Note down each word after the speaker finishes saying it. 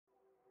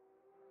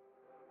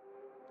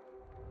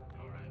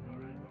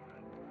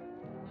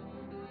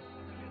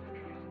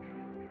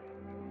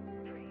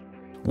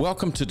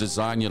Welcome to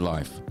Design Your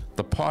Life,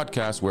 the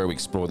podcast where we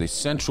explore the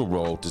essential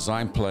role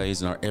design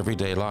plays in our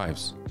everyday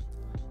lives,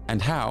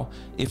 and how,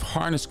 if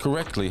harnessed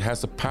correctly,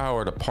 has the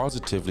power to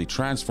positively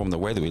transform the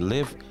way that we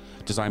live,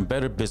 design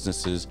better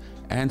businesses,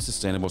 and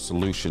sustainable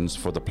solutions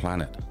for the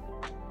planet.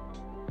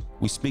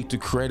 We speak to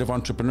creative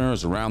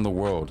entrepreneurs around the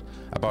world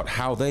about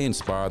how they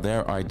inspire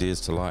their ideas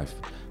to life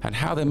and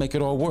how they make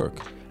it all work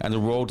and the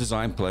role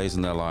design plays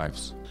in their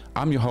lives.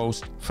 I'm your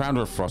host,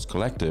 founder of Frost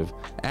Collective,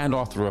 and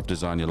author of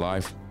Design Your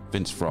Life,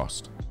 Vince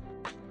Frost.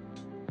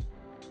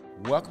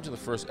 Welcome to the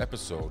first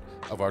episode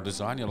of our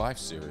Design Your Life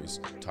series,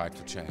 Tide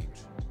for Change,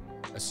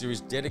 a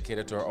series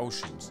dedicated to our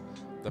oceans,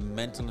 the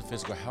mental and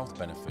physical health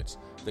benefits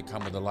that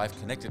come with a life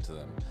connected to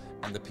them,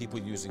 and the people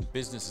using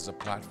business as a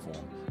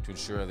platform to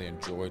ensure they're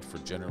enjoyed for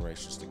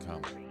generations to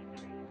come.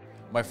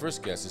 My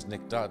first guest is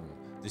Nick Dutton,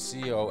 the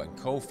CEO and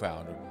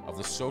co-founder of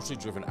the socially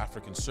driven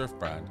African surf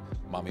brand,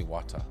 Mami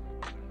Wata.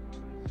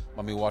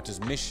 Mami Wata's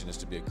mission is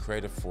to be a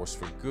creative force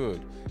for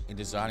good in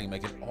designing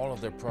and making all of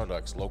their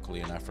products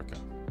locally in Africa.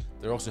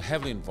 They're also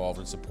heavily involved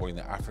in supporting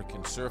the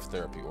African surf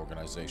therapy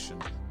organization,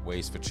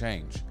 Waves for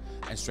Change,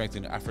 and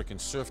strengthening African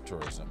surf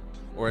tourism,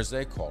 or as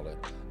they call it,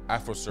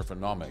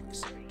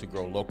 Afro-surfonomics, to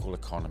grow local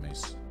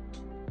economies.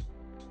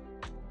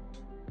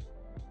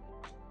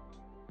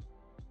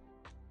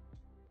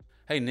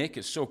 Hey Nick,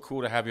 it's so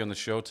cool to have you on the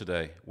show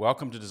today.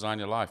 Welcome to Design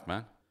Your Life,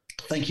 man.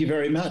 Thank you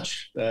very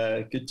much.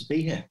 Good to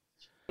be here.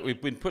 We've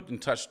been put in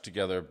touch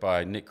together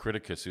by Nick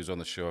Criticus, who's on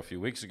the show a few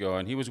weeks ago,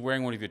 and he was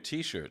wearing one of your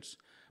t-shirts,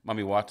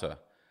 Mami Wata.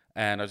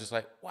 And I was just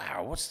like,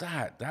 wow, what's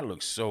that? That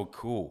looks so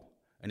cool.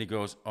 And he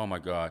goes, oh my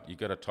God, you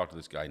got to talk to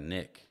this guy,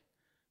 Nick.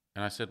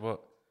 And I said, well,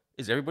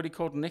 is everybody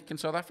called Nick in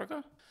South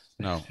Africa?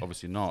 No,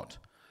 obviously not.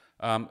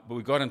 But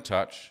we got in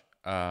touch.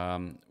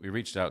 We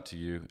reached out to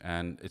you,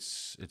 and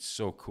it's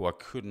so cool. I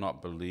could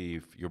not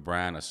believe your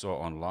brand. I saw it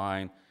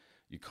online.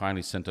 You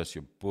kindly sent us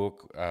your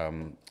book.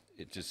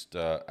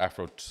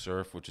 Afro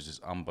Surf, which is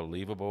just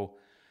unbelievable,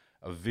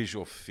 a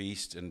visual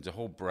feast, and the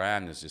whole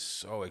brand is just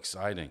so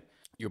exciting.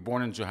 You're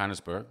born in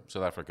Johannesburg,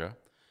 South Africa,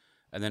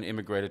 and then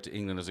immigrated to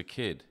England as a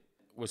kid.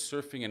 Was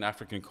surfing and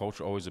African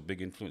culture always a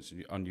big influence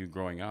on you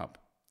growing up?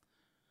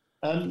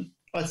 I'd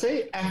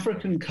say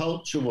African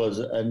culture was,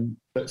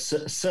 but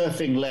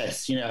surfing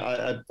less. You know,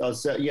 I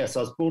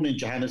was born in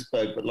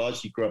Johannesburg, but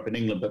largely grew up in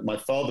England. But my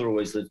father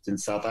always lived in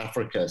South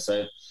Africa,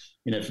 so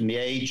you know, from the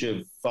age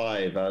of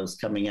 5, I was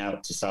coming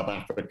out to South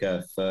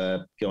Africa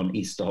on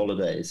Easter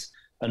holidays.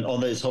 And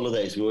on those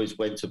holidays, we always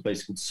went to a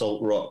place called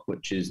Salt Rock,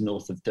 which is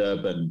north of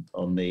Durban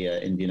on the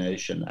Indian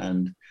Ocean.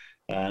 And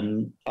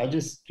I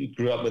just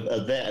grew up with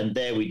there. And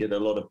there we did a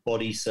lot of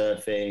body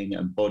surfing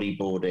and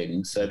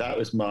bodyboarding. So that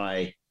was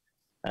my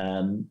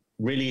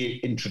really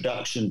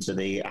introduction to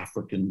the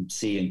African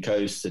sea and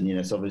coast. And, you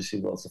know, it's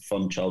obviously lots of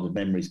fun childhood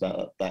memories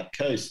about that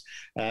coast.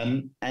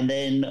 But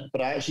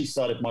I actually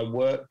started my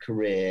work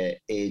career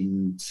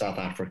in South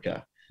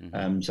Africa.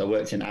 Mm-hmm. So I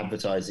worked in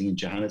advertising in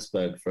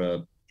Johannesburg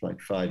for like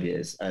 5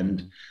 years.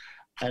 And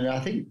I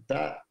think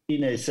that, you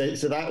know, so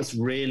that was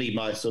really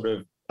my sort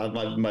of,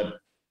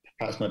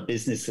 perhaps my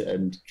business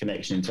and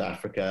connection into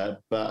Africa.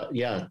 But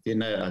yeah, you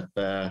know,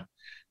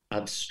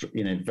 I've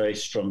very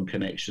strong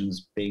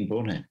connections being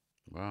born here.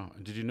 Wow.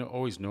 And did you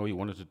always know you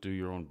wanted to do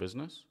your own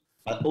business?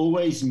 I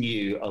always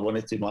knew I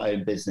wanted to do my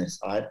own business.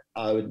 I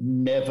would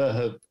never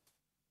have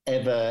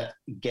ever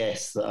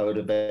guessed that I would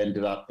have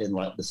ended up in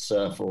like the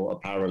surf or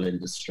apparel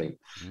industry.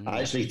 I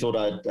actually thought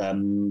I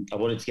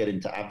wanted to get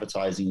into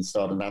advertising and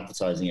start an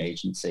advertising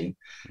agency.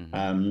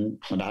 And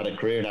I had a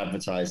career in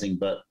advertising,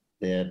 but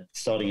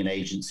starting an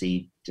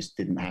agency just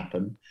didn't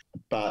happen.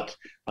 But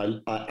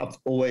I've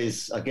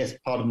always, I guess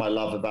part of my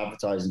love of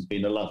advertising has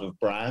been a love of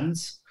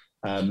brands.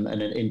 And an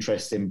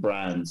interest in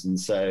brands. And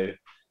so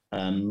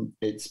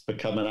it's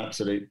become an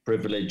absolute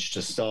privilege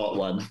to start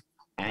one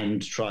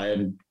and try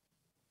and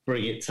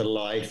bring it to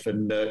life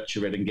and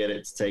nurture it and get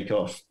it to take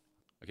off.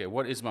 Okay,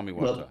 what is Mami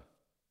Wata?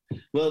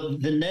 Well,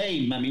 the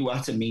name Mami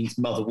Wata means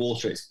mother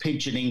water. It's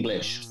pidgin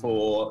English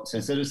so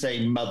instead of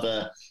saying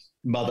mother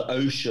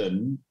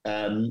ocean,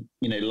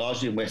 you know,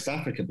 largely in West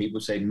Africa,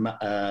 people say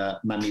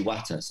Mami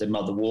Wata, so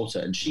mother water,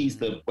 and she's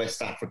the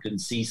West African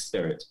sea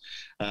spirit.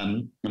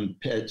 And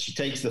she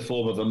takes the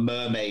form of a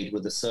mermaid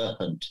with a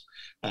serpent.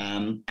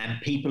 And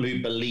people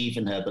who believe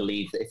in her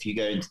believe that if you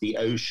go into the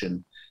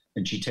ocean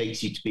and she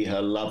takes you to be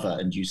her lover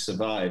and you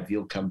survive,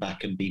 you'll come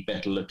back and be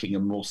better looking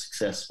and more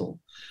successful.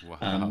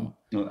 Wow.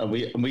 And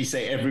we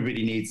say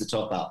everybody needs a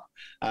top up.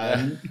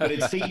 But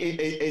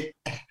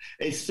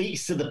it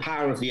speaks to the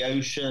power of the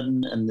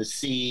ocean and the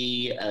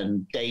sea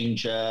and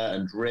danger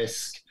and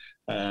risk.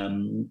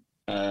 So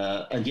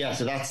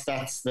that's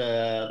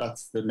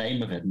the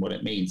name of it and what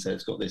it means. So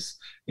it's got this,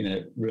 you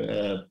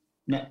know,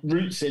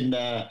 roots in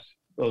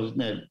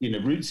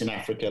roots in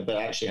Africa, but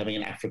actually having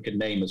an African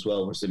name as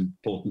well was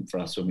important for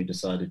us when we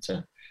decided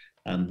to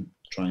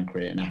try and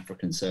create an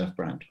African surf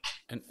brand.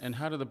 And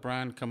how did the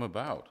brand come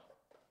about?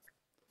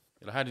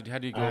 How did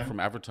you go from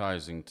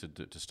advertising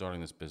to starting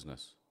this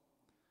business?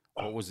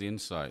 What was the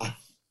insight?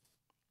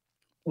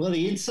 Well,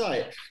 the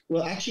insight.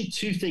 Well, actually,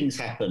 two things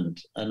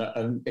happened,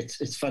 and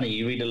it's funny.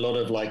 You read a lot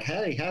of like,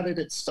 "Hey, how did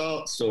it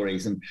start?"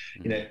 stories, and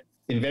you know,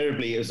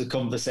 invariably it was a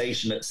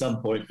conversation at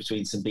some point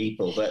between some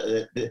people.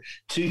 But the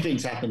two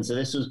things happened. So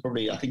this was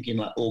probably, I think, in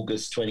like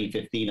August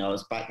 2015. I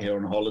was back here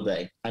on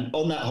holiday, and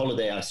on that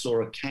holiday, I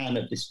saw a can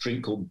of this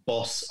drink called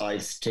Boss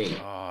Iced Tea,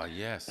 Oh,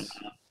 yes.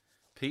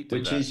 Pete did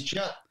which that. is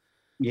just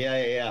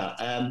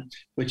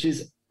which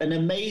is an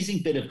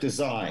amazing bit of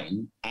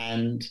design.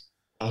 And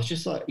I was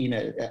just like,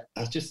 I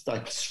was just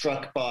like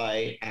struck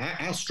by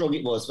how strong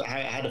it was, but how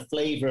it had a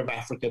flavor of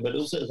Africa, but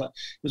also it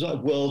was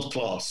like world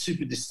class,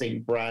 super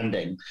distinct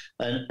branding.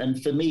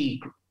 And for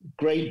me,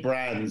 great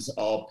brands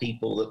are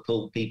people that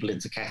pull people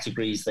into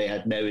categories they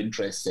had no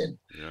interest in.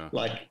 Yeah.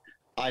 Like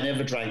I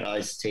never drank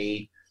iced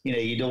tea.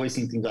 You'd always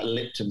think things like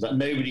Lipton's. Like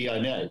nobody I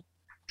know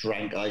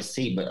drank iced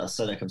tea, but as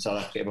suddenly I come to South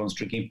Africa, everyone's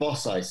drinking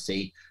Boss iced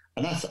tea.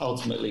 And that's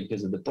ultimately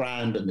because of the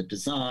brand and the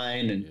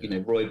design and,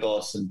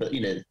 Rooibos.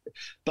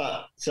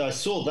 But so I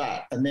saw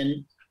that. And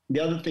then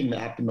the other thing that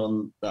happened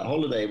on that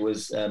holiday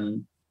was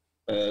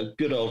a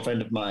good old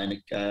friend of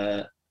mine,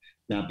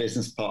 now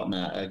business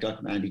partner, a guy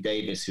called Andy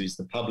Davis, who's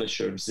the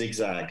publisher of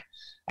Zigzag,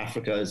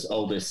 Africa's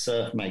oldest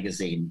surf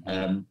magazine.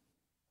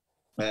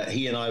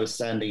 He and I were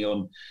standing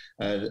on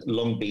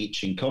Long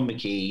Beach in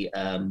Kommetjie,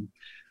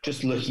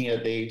 just looking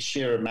at the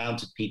sheer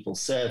amount of people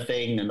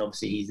surfing, and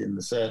obviously he's in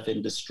the surf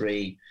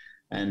industry,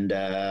 and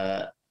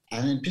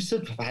then just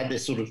sort of had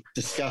this sort of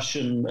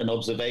discussion and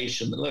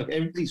observation that look,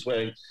 everybody's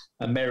wearing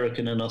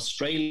American and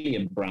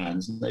Australian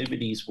brands,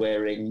 nobody's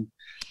wearing.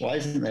 Why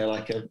isn't there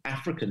like an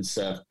African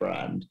surf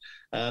brand?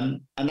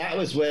 And that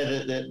was where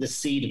the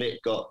seed of it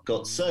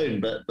got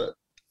sown, but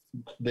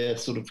the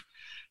sort of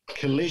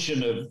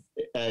collision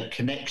of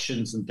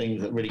connections and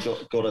things that really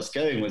got us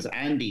going was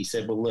Andy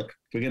said, well, look,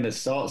 if we're going to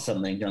start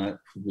something,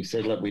 we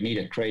said, look, we need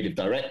a creative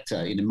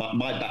director.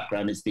 My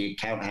background is the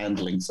account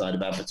handling side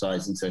of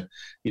advertising. So,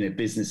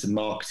 business and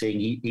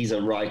marketing. He's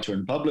a writer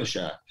and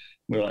publisher.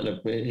 We're like,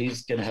 look,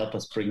 who's going to help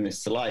us bring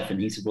this to life? And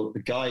he said, well,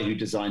 the guy who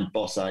designed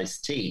Boss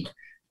Iced Tea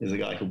is a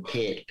guy called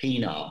Peart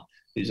Pienaar,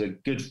 who's a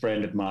good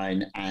friend of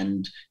mine.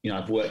 And,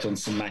 I've worked on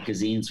some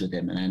magazines with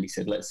him. And Andy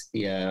said, let's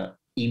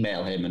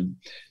email him. And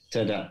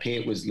turned out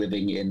Peart was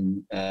living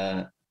in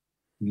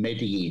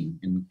Medellin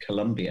in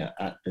Colombia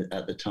at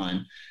the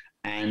time.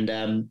 And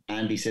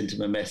Andy sent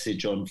him a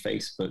message on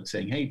Facebook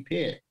saying, hey,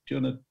 Peart, do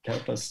you want to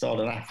help us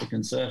start an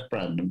African surf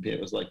brand? And Peart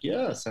was like,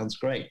 yeah, sounds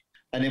great.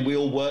 And then we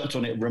all worked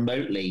on it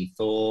remotely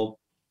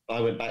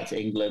I went back to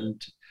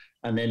England.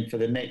 And then for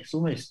the next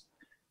almost,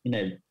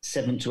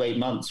 7 to 8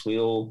 months, we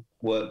all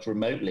worked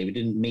remotely. We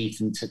didn't meet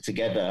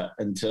together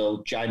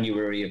until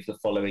January of the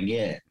following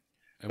year.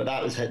 But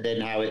that was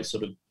then how it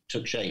sort of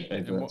took shape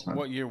over that time.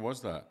 What year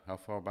was that? How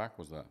far back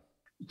was that?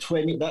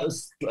 That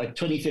was like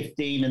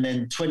 2015, and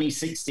then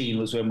 2016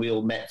 was when we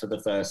all met for the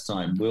first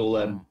time. We all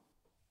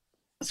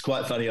it's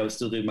quite funny. I was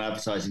still doing my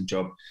advertising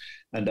job,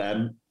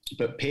 and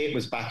but Peart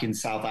was back in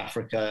South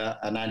Africa,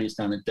 and Andy was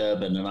down in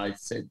Durban, and I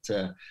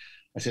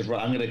said,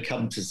 right, I'm going to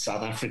come to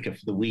South Africa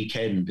for the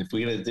weekend. If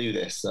we're going to do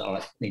this,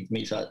 I need to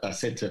meet. So I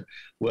said to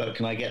work,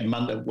 can I get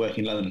Monday, work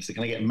in London? I said,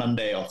 can I get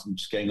Monday off? I'm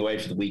just going away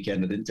for the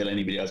weekend. I didn't tell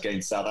anybody I was going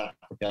to South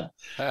Africa.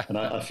 And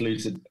I flew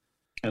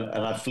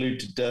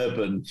to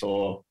Durban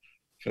for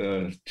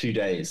 2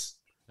 days.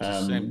 It's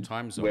the same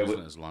time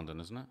zone as London,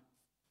 isn't it?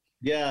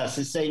 Yeah, it's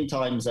the same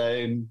time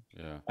zone.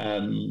 Yeah.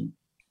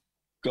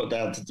 Got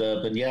down to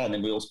Durban, and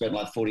then we all spent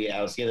like 48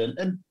 hours together,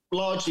 and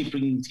largely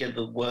bringing together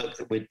the work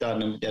that we'd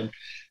done, and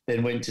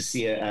then went to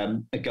see a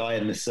guy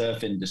in the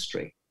surf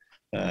industry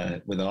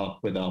with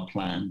our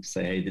plan to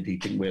say, hey, did he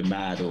think we're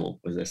mad, or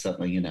was there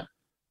something in it?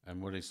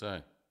 And what did he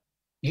say?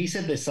 He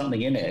said there's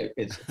something in it.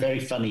 It's a very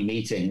funny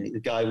meeting. The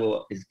guy,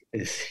 his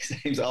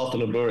name's Arthur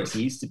Lamburis.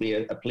 He used to be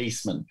a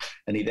policeman,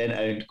 and he then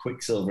owned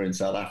Quicksilver in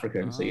South Africa.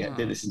 And so he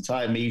did this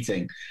entire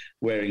meeting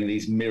wearing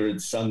these mirrored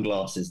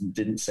sunglasses and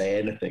didn't say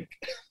anything.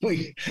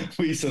 we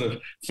sort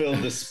of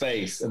filled the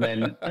space, and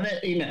then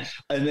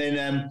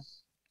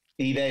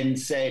he then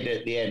said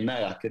at the end,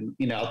 no, I can,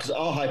 because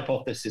our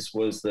hypothesis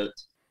was that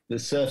the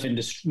surf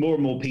industry, more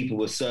and more people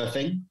were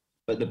surfing,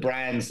 but the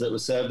brands that were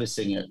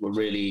servicing it were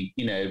really,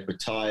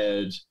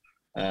 retired,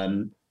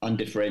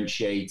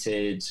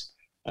 undifferentiated,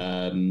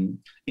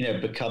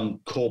 become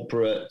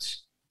corporate,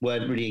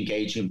 weren't really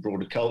engaging in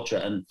broader culture.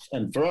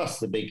 And for us,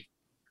 the big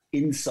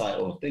insight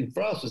or thing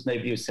for us was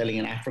nobody was selling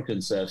an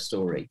African surf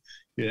story.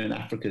 And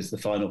Africa's the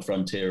final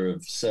frontier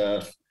of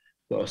surf,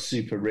 got a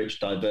super rich,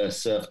 diverse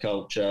surf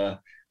culture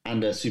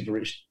and a super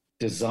rich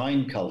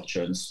design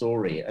culture and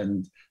story.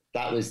 And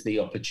that was the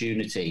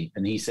opportunity.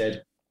 And he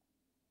said,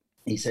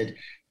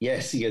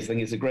 yes, he goes, I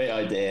think it's a great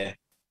idea,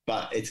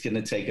 but it's going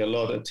to take a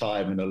lot of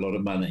time and a lot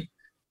of money.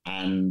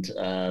 And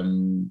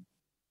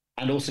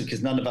also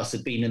because none of us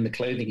had been in the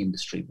clothing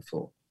industry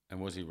before. And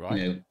was he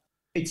right?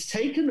 It's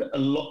taken a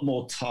lot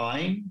more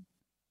time,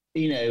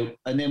 and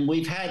then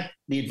we've had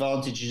the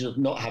advantages of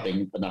not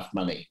having enough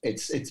money.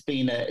 It's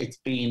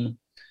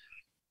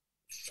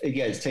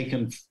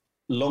taken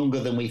longer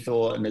than we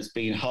thought, and it's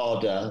been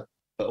harder,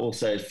 but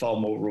also far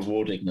more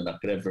rewarding than I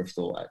could ever have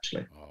thought,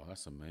 actually. Oh,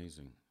 that's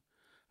amazing.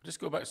 Just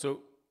go back. So,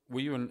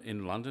 were you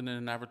in London in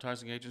an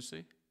advertising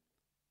agency?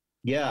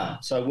 Yeah,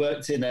 so I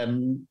worked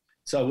in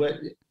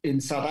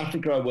South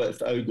Africa. I worked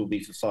for Ogilvy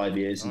for 5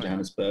 years in Oh, yeah.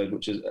 Johannesburg,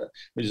 which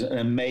is an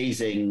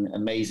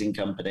amazing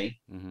company,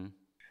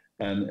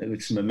 Mm-hmm.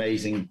 with some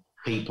amazing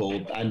people,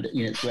 and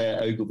it's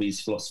where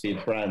Ogilvy's philosophy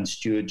of brand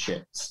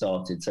stewardship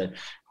started. So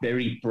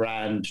very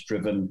brand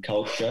driven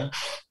culture,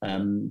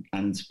 and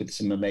with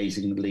some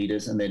amazing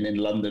leaders. And then in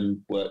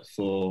London, worked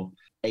for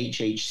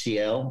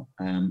HHCL,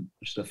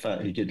 which is the firm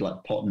who did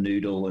like Pot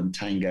Noodle and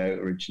Tango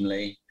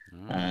originally.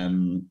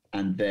 And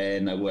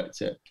then I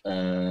worked at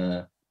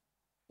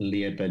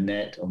Leo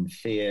Burnett on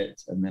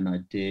Fiat, and then I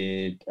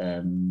did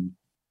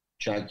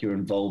Jaguar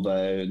and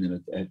Volvo, and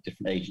then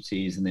different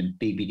agencies, and then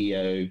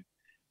BBDO,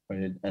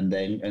 and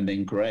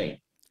then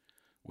Grey.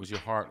 Was your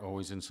heart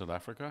always in South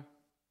Africa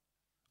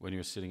when you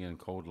were sitting in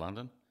cold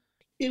London?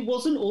 It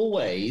wasn't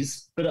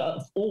always, but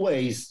I've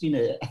always,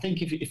 I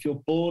think if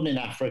you're born in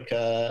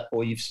Africa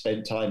or you've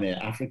spent time here,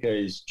 Africa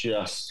is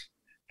just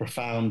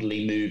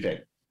profoundly moving.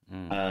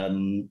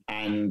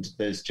 And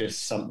there's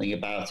just something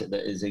about it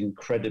that is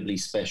incredibly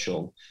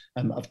special.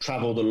 I've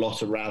traveled a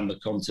lot around the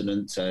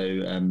continent, so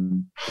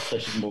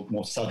especially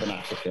more southern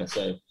Africa.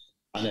 So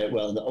I know it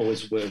well. I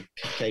always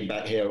came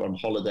back here on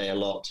holiday a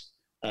lot.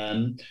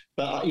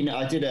 But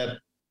I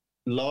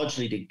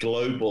largely did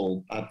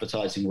global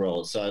advertising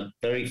roles. So I'm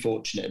very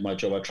fortunate in my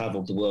job. I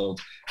traveled the world.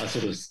 I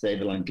sort of say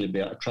the language.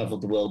 I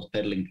traveled the world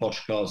peddling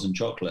posh cars and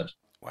chocolate.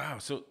 Wow,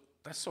 so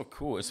that's so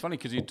cool. It's funny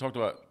because you talked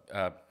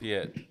about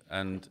Piet,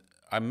 and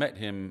I met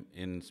him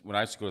when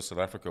I used to go to South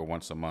Africa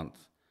once a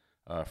month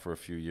for a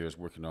few years,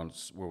 working on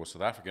World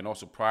South Africa, and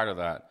also prior to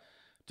that,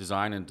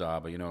 Design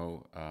Indaba.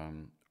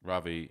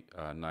 Ravi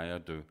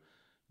Naidu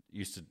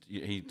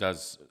he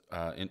does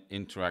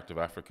Interactive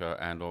Africa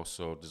and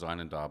also Design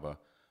Indaba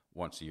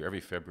once a year, every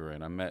February,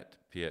 and I met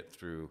Piet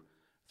through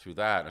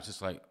that. It's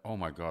just like, oh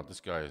my God, this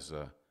guy is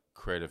a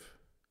creative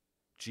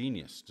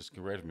genius, just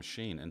a creative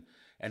machine,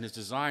 and his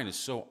design is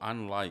so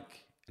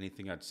unlike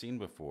anything I'd seen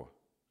before.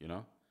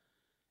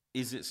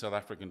 Is it South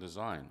African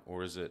design,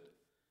 or is it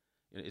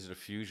a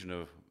fusion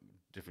of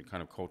different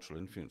kind of cultural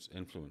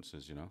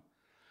influences?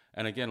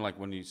 And again, like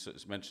when you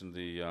mentioned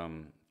the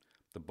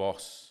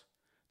Boss,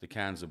 the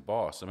cans of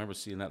Boss, I remember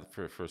seeing that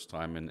for the first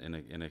time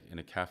in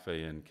a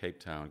cafe in Cape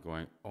Town,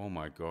 going, oh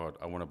my God,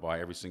 I want to buy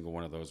every single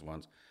one of those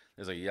ones.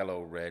 There's a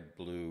yellow, red,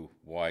 blue,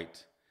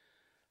 white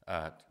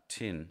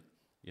tin,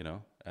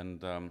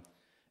 and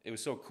it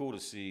was so cool to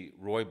see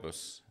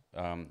Rooibos,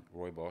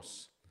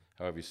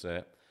 however you say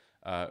it,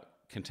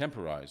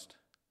 contemporized,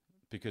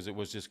 because it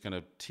was just kind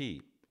of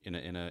tea in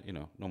a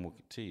normal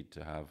tea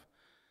to have.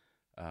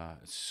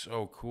 It's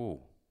so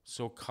cool,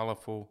 so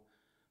colorful,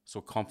 so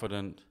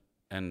confident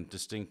and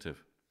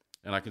distinctive,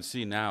 and I can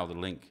see now the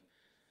link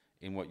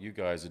in what you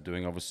guys are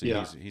doing. Obviously,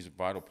 yeah. He's a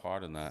vital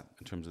part in that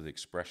in terms of the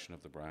expression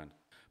of the brand.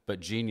 But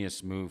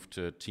Genius moved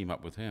to team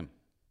up with him.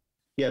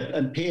 Yeah,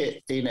 and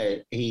Piet,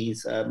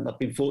 he's I've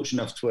been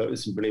fortunate enough to work with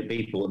some brilliant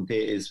people, and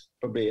Piet is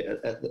probably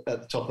at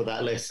the top of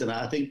that list. And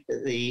I think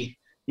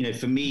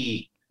for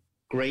me,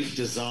 great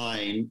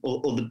design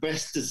or the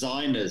best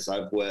designers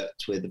I've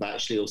worked with have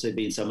actually also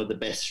been some of the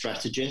best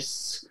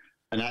strategists.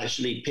 And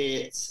actually,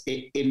 Piet's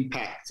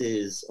impact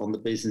is on the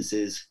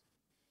businesses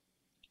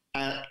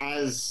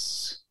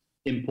as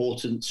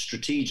important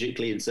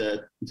strategically in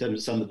terms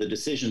of some of the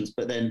decisions,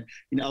 but then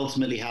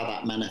ultimately how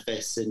that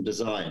manifests in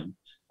design.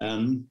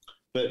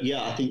 But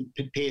yeah, I think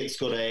Piet's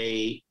got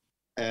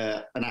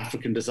an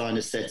African design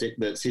aesthetic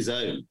that's his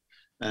own.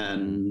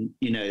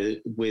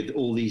 With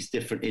all these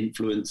different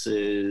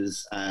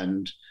influences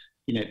and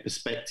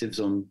perspectives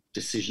on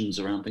decisions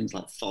around things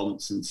like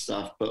fonts and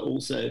stuff, but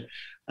also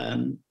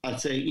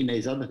I'd say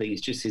his other thing is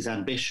just his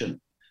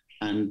ambition,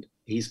 and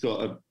he's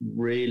got a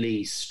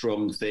really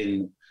strong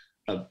thing,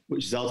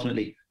 which is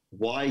ultimately,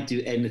 why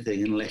do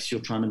anything unless you're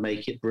trying to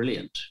make it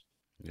brilliant?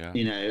 Yeah.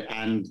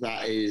 And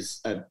that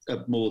is a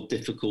more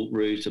difficult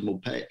route, a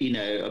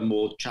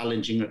more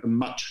challenging,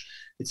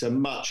 it's a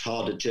much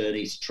harder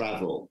journey to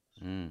travel.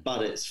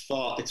 But it's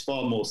far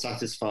more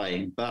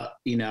satisfying. But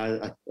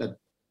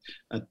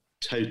I'm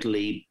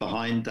totally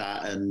behind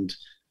that, and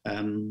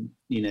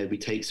we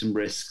take some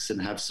risks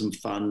and have some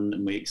fun,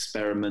 and we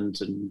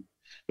experiment,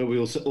 but we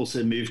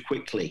also move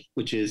quickly,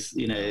 which is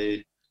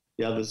the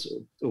others.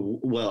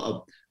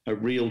 Well, a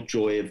real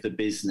joy of the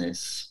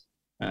business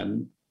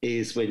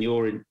is when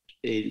you're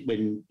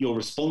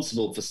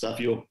responsible for stuff.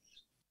 You're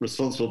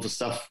responsible for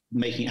stuff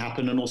making it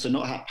happen and also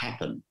not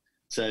happen.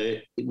 So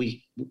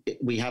we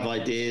have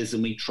ideas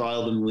and we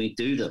trial them and we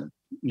do them.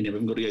 We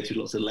haven't got to go through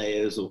lots of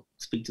layers or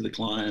speak to the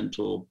client,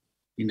 or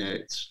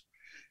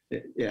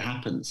it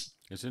happens.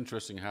 It's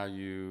interesting how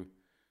you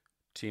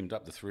teamed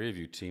up, the three of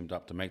you teamed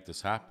up to make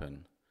this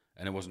happen,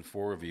 and it wasn't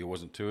four of you, it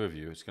wasn't two of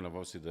you. It's kind of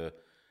obviously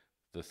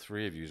the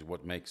three of you is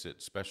what makes it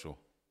special.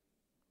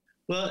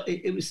 Well,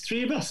 it was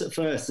three of us at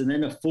first, and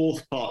then a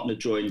fourth partner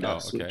joined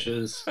us, okay. Which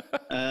was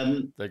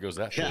there goes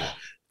that. Yeah,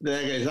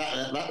 There goes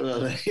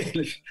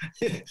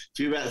if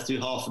you're about to do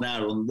half an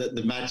hour on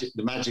the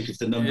magic of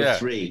the number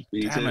three.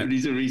 We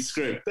need to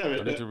re-script.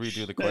 I need to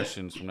redo the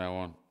questions from now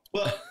on.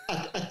 Well,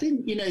 I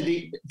think, you know,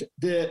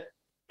 the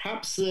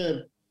perhaps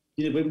the,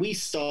 you know, when we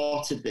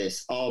started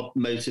this, our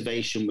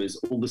motivation was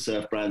all the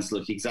surf brands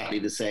look exactly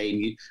the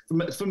same.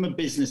 From a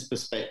business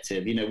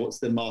perspective, you know, what's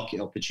the market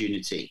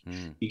opportunity?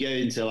 You go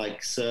into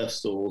like surf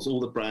stores,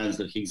 all the brands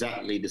look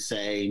exactly the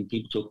same.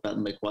 People talk about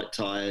them, they're quite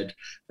tired.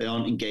 They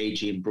aren't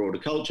engaging in broader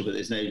culture, but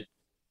there's no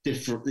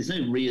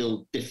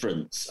real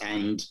difference.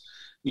 And,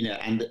 you know,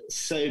 and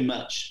so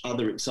much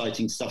other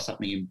exciting stuff's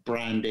happening in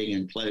branding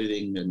and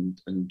clothing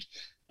and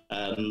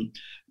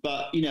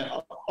but, you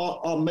know,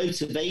 our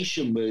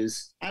motivation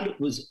was, and it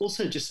was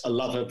also just a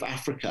love of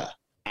Africa.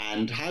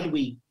 And how do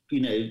we,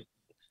 you know,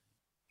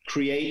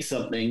 create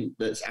something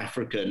that's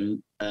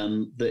African,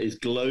 that is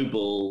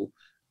global,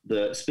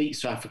 that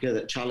speaks to Africa,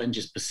 that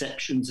challenges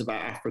perceptions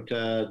about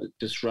Africa, that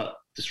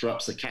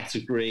disrupts the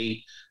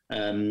category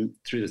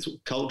through the sort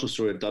of cultural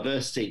story of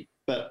diversity.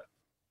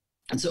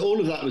 And so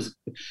all of that was,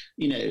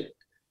 you know,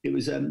 it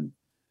was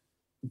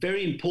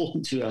very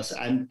important to us,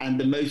 and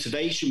the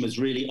motivation was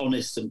really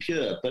honest and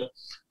pure. But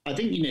I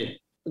think, you know,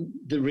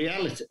 the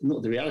reality,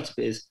 not the reality,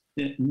 but is,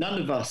 you know,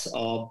 none of us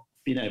are,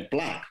 you know,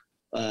 black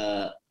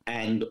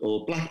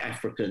or black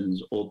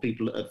Africans or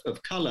people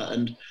of color.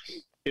 And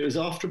it was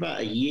after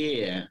about a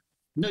year,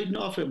 not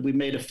after, we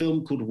made a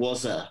film called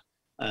Wazza,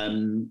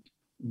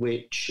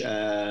 which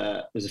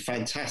was a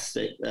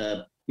fantastic,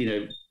 you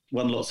know,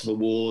 won lots of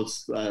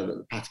awards,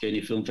 the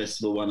Patagonia Film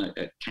Festival, won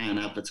at Cannes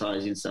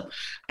Advertising and stuff,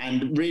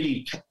 and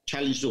really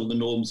challenged all the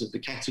norms of the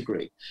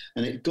category.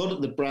 And it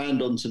got the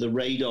brand onto the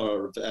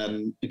radar of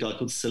a guy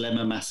called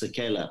Selema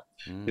Masekela,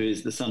 who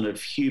is the son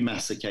of Hugh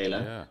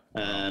Masekela,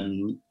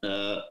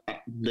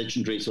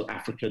 legendary sort of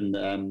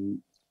African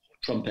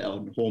trumpet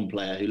and horn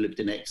player who lived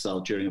in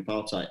exile during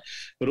apartheid,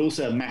 but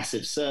also a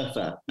massive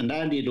surfer. And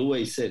Andy had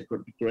always said,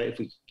 it'd be great if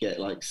we could get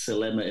like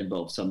Selema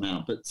involved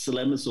somehow, but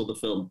Selema saw the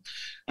film.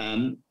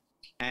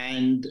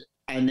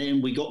 And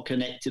then we got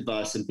connected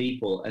by some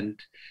people, and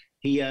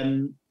he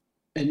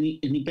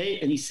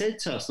said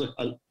to us, look,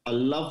 I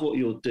love what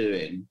you're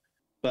doing,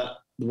 but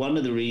one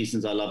of the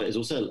reasons I love it is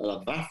also I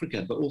love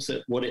Africa, but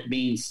also what it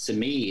means to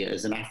me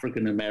as an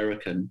African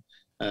American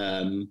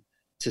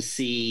to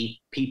see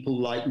people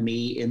like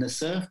me in a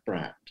surf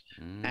brand.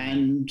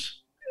 And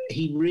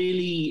it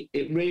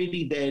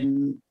really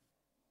then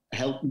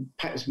helped,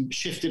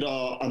 shifted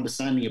our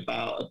understanding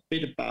about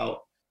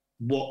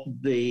what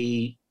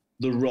the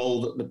role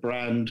that the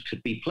brand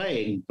could be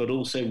playing, but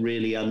also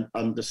really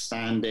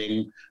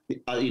understanding,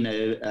 you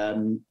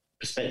know,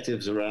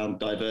 perspectives around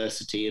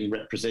diversity and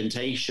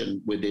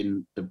representation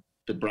within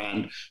the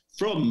brand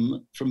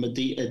from a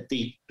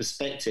deep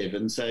perspective.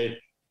 And so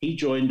he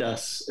joined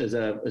us as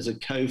a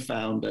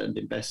co-founder and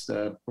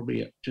investor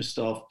probably just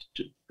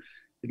after,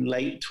 in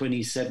late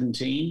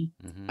 2017.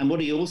 And what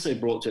he also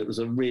brought to it was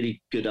a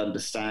really good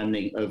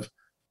understanding of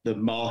the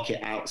market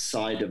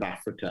outside of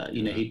Africa.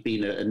 You know, he'd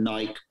been a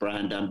Nike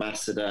brand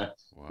ambassador,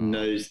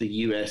 knows the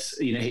US,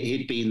 you know,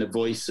 he'd been the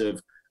voice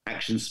of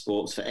action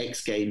sports for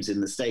X Games in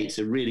the States,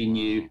 so really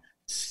knew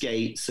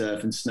skate,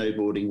 surf and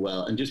snowboarding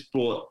well, and just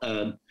brought,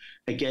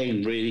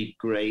 again, really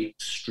great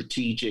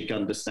strategic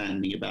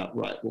understanding about,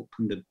 right, what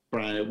can the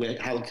brand,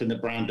 how can the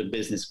brand and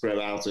business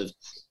grow out of,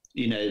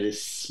 you know,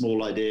 this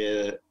small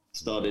idea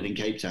started in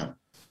Cape Town.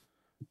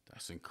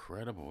 That's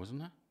incredible,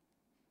 isn't it?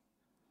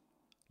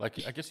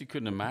 Like, I guess you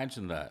couldn't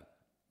imagine that,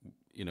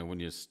 you know, when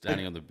you're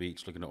standing on the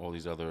beach looking at all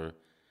these other,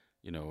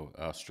 you know,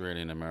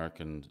 Australian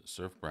American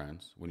surf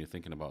brands, when you're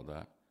thinking about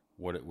that,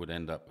 what it would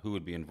end up, who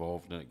would be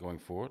involved in it going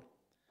forward?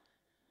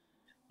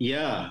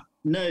 Yeah,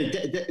 no,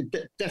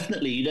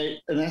 definitely. You know,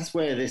 and that's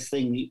where this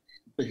thing,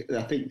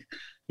 I think,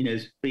 you know,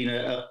 it's been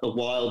a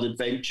wild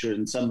adventure,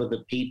 and some of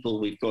the people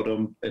we've got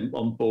on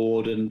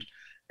board, and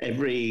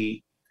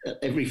every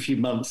few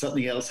months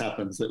something else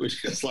happens that was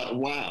just like,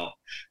 wow,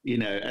 you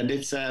know. And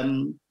it's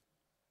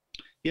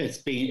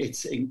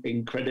it's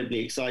incredibly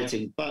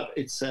exciting, but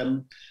it's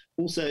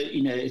also,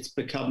 you know, it's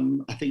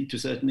become, I think to a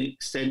certain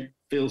extent,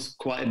 feels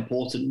quite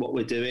important what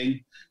we're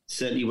doing.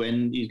 Certainly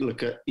when you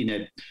look at, you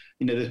know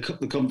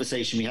the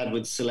conversation we had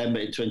with Selema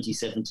in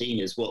 2017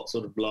 is what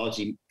sort of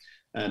largely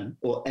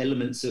or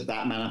elements of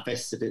that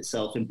manifested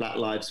itself in Black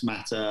Lives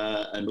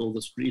Matter and all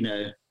this, you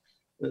know,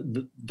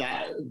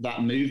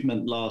 that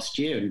movement last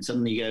year. And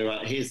suddenly you go,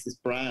 right, here's this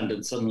brand,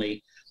 and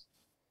suddenly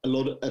a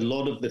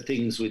lot of the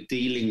things we're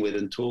dealing with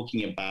and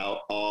talking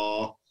about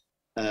are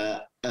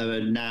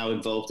now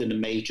involved in a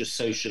major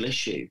social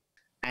issue.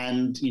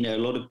 And, you know, a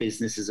lot of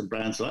businesses and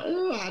brands are like,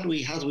 oh, how do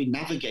we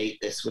navigate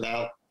this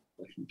without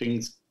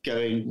things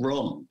going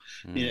wrong?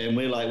 You know, and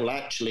we're like, well,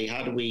 actually,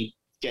 how do we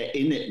get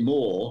in it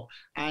more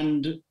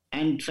and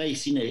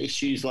face, you know,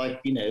 issues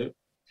like, you know,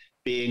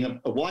 being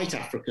a white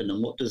African,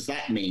 and what does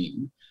that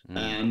mean?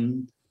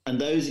 And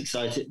those,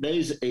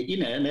 you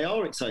know, and they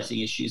are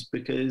exciting issues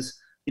because,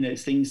 you know,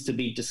 it's things to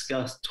be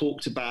discussed,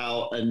 talked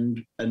about,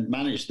 and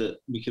managed, that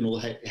we can all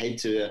head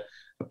to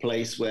a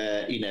place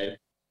where, you know,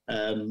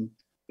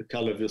 the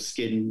color of your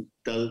skin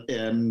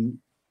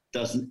doesn't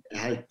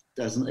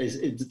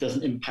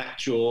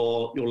impact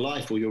your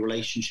life or your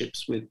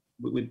relationships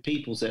with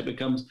people. So it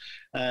becomes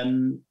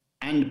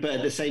but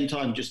at the same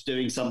time, just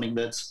doing something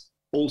that's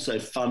also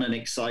fun and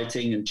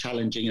exciting and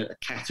challenging a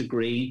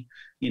category,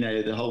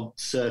 the whole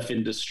surf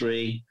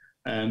industry,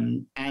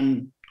 and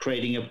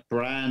creating a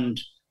brand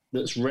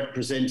that's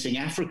representing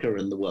Africa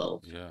in the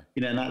world.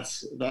 And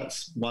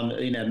that's one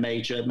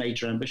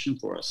major ambition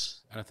for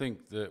us. And I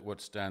think that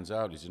what stands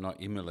out is you're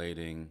not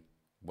emulating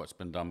what's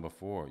been done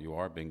before. You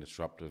are being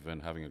disruptive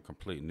and having a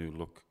complete new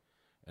look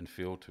and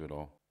feel to it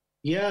all.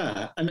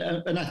 Yeah, and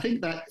I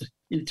think that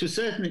to a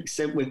certain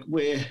extent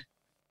we're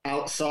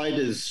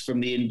outsiders from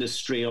the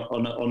industry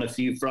on a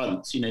few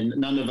fronts.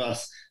 None of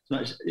us,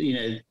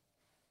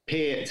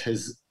 Piet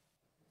has,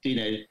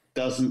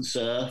 doesn't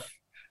surf,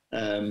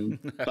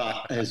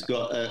 but has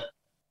got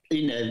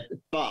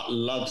but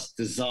loves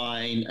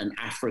design and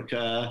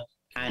Africa,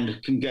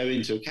 and can go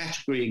into a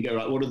category and go,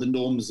 right, what are the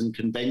norms and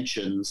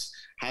conventions?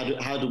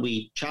 How do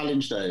we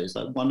challenge those?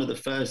 Like, one of the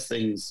first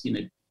things,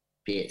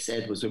 Piet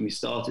said was, when we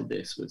started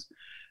this, was,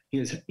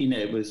 well,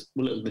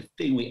 look, the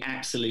thing we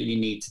absolutely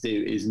need to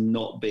do is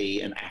not be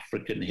an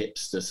African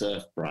hipster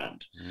surf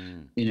brand.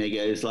 He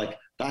goes, like,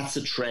 that's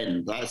a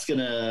trend. That's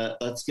gonna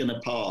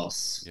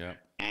pass. Yeah.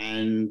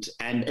 And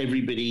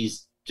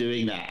everybody's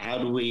doing that. How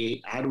do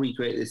we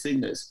create this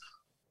thing that's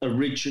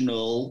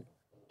original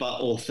but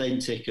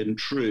authentic and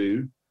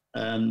true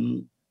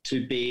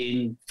to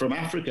being from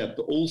Africa,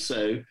 but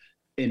also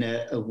in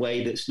a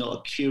way that's not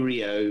a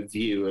curio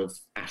view of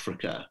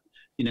Africa?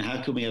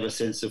 How can we have a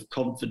sense of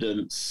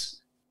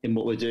confidence in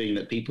what we're doing,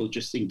 that people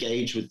just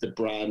engage with the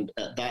brand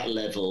at that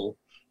level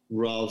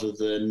rather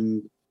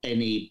than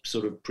any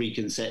sort of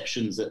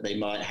preconceptions that they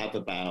might have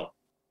about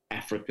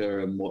Africa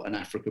and what an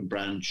African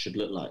brand should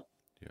look like?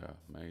 Yeah,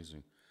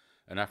 amazing.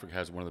 And Africa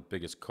has one of the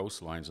biggest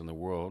coastlines in the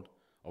world,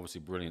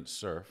 obviously brilliant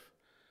surf.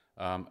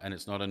 And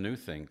it's not a new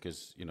thing,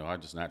 because, I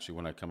just naturally,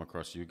 when I come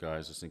across you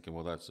guys, I was thinking,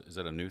 well, is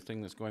that a new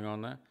thing that's going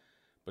on there?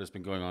 But it's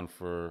been going on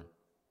for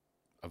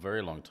a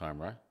very long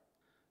time, right?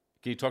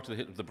 Can you talk to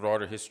the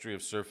broader history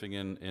of surfing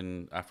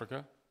in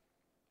Africa?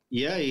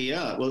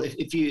 Yeah. Well,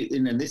 if you,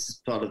 and this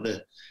is part of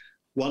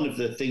one of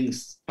the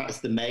things, perhaps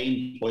the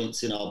main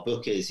points in our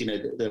book is,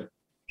 the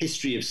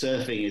history of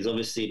surfing is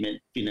obviously meant,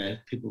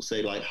 people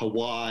say like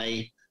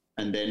Hawaii,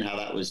 and then how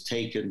that was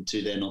taken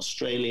to then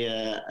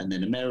Australia and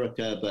then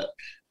America. But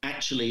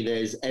actually,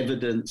 there's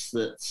evidence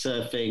that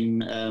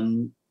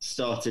surfing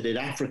started in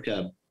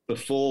Africa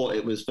before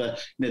it was,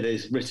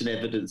 there's written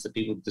evidence that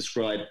people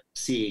describe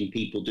seeing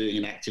people doing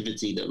an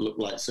activity that looked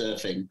like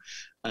surfing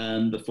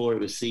before it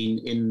was seen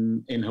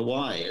in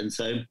Hawaii. And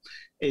so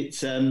it's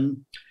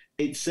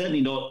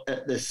certainly not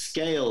at the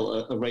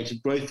scale, a rate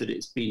of growth that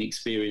it's been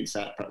experienced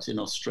at perhaps in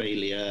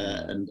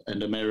Australia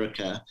and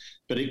America,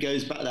 but it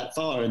goes back that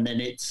far. And then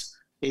it's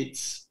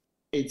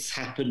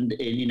happened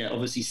in,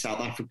 obviously South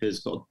Africa's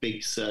got a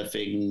big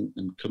surfing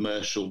and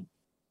commercial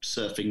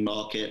surfing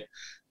market.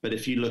 But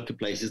if you look at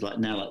places like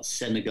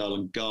Senegal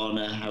and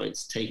Ghana, how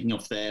it's taking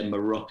off there,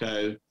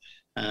 Morocco.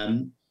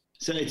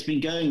 So it's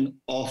been going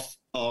off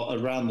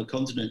around the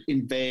continent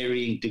in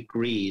varying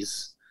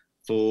degrees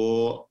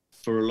for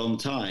a long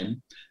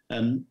time.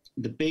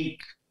 The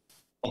big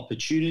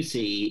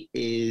opportunity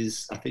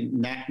is, I think,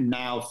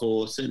 now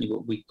for certainly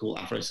what we call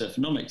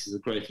Afro-surfonomics, is the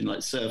growth in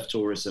like surf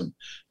tourism.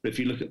 But if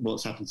you look at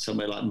what's happened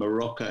somewhere like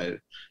Morocco,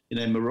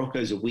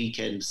 Morocco's a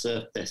weekend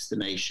surf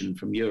destination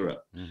from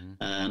Europe.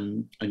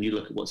 And you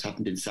look at what's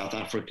happened in South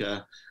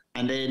Africa,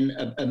 and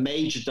then a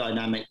major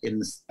dynamic in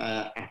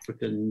the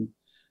African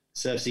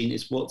surf scene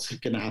is what's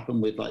going to happen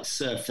with like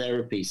surf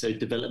therapy, so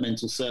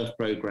developmental surf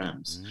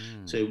programs.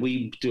 So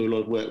we do a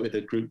lot of work with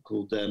a group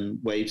called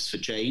Waves for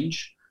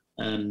Change,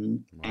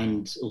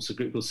 and also a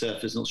group called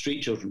Surfers Not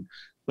Street Children.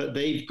 But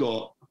they've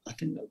got, I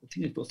think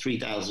they've got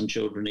 3,000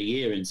 children a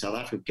year in South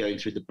Africa going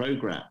through the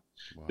program.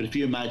 Wow. But if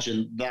you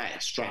imagine that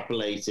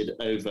extrapolated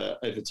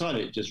over time,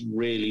 it just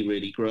really,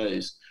 really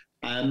grows.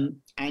 And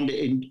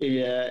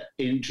it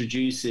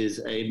introduces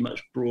a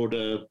much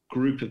broader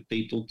group of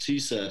people to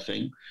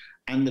surfing.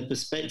 And the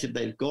perspective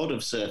they've got of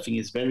surfing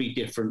is very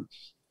different.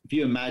 If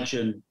you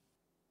imagine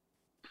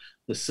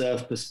the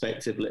surf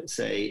perspective, let's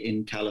say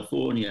in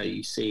California,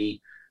 you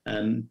see,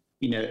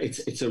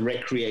 it's a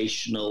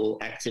recreational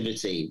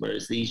activity,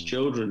 whereas these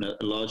children are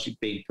largely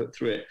being put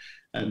through it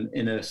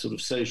in a sort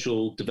of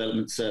social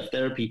development surf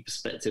therapy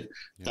perspective.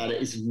 That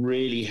it is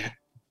really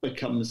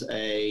becomes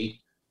a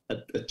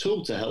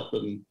tool to help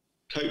them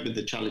cope with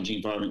the challenging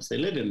environments they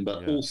live in,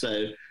 but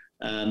also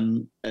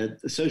a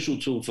social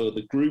tool for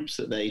the groups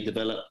that they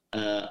develop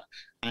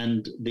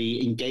and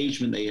the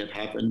engagement they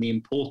have and the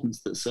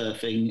importance that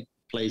surfing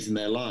plays in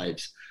their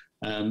lives,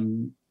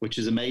 which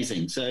is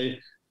amazing. So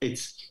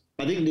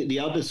I think the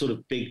other sort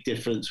of big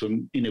difference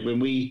when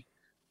we,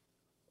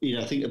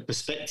 I think the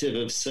perspective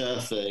of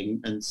surfing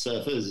and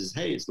surfers is,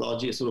 hey, it's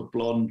largely a sort of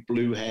blonde,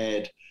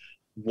 blue-haired,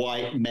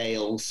 white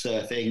male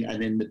surfing,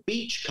 and then the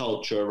beach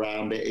culture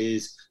around it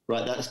is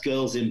right. That's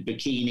girls in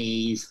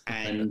bikinis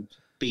and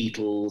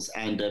Beatles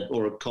and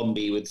or a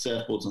combi with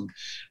surfboards on.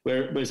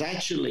 Whereas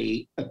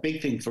actually a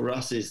big thing for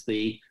us is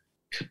the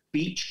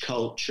beach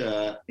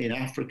culture in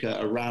Africa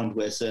around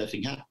where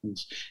surfing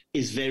happens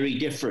is very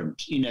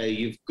different. You know,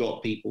 you've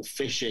got people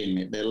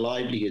fishing, their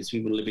livelihoods,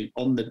 people living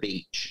on the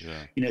beach.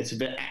 Yeah. You know, it's a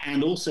bit,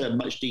 and also a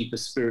much deeper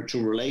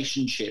spiritual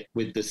relationship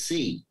with the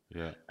sea.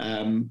 Yeah.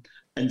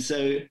 And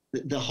so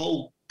the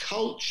whole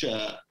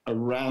culture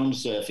around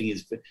surfing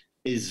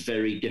is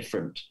very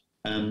different.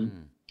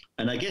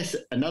 And I guess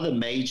another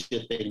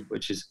major thing,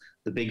 which is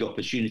the big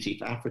opportunity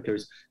for Africa,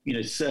 is, you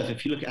know, surf.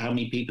 If you look at how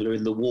many people are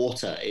in the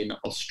water in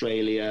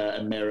Australia,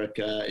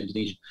 America,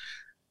 Indonesia,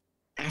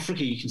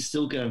 Africa, you can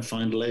still go and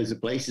find loads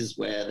of places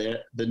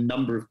where the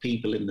number of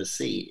people in the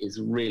sea is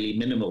really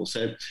minimal.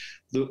 So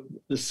the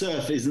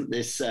surf isn't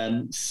this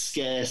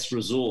scarce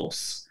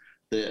resource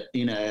that,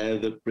 you know,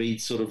 that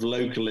breeds sort of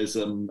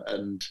localism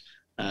and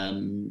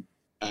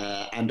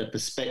a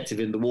perspective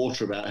in the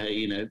water about, hey,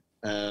 you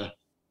know,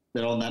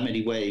 there aren't that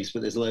many waves,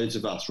 but there's loads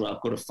of us. Right, I've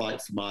got to fight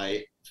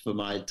for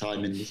my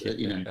time in the,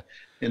 you know,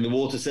 in the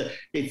water. So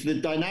it's the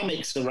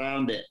dynamics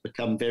around it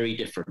become very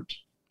different.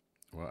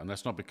 Well, and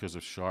that's not because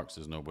of sharks.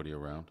 There's nobody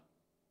around.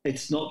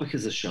 It's not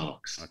because of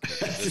sharks. Okay.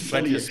 There's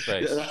plenty of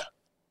space.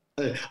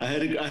 I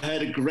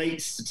heard a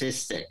great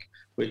statistic,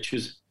 which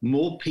was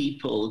more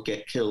people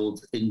get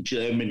killed in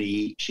Germany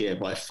each year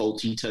by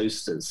faulty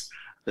toasters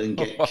than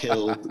get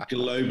killed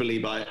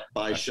globally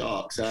by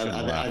sharks. So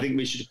I think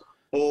we should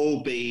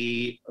all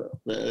be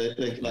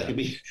it'd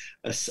be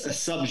a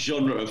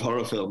subgenre of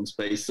horror films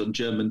based on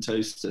German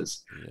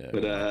toasters. Yeah,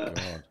 but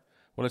God.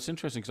 Well, it's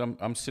interesting because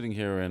I'm sitting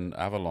here in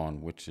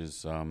Avalon, which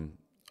is on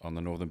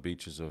the northern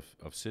beaches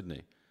of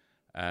Sydney,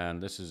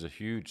 and this is a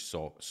huge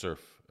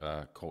surf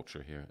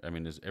culture here. I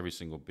mean, there's every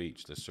single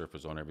beach, there's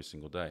surfers on every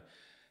single day,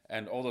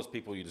 and all those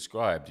people you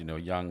described, you know,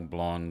 young,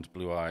 blonde,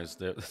 blue eyes,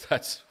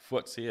 that's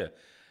what's here,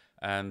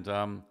 and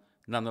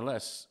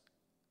nonetheless,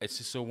 it's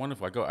just so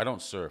wonderful. I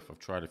don't surf. I've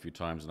tried a few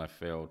times and I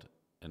failed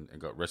and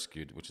got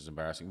rescued, which is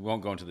embarrassing. We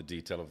won't go into the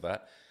detail of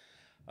that.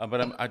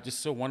 But I just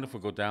so wonderful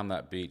to go down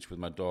that beach with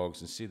my dogs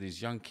and see these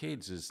young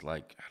kids, is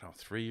like, I don't know,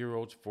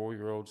 3-year-olds,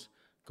 4-year-olds,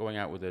 going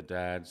out with their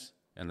dads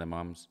and their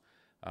mums,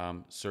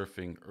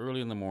 surfing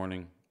early in the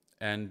morning.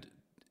 And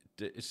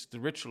it's the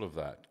ritual of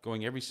that,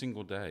 going every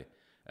single day.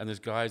 And there's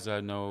guys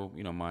I know,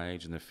 you know, my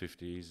age in their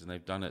 50s, and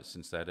they've done it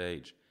since that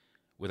age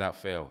without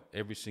fail.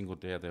 Every single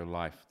day of their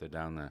life, they're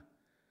down there.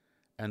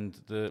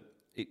 And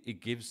it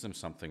gives them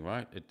something,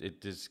 right?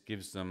 It just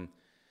gives them,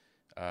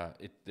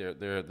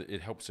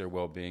 it helps their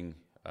well-being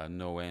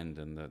no end,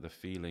 and the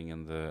feeling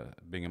and the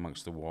being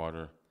amongst the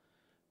water,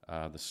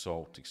 the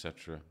salt,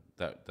 etc.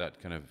 That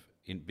kind of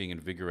being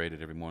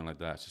invigorated every morning like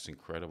that, it's just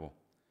incredible.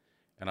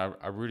 And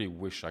I really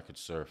wish I could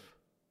surf.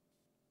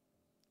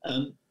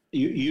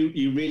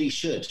 You really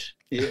should.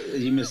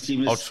 You must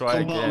I'll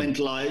try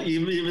compartmentalize.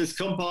 You must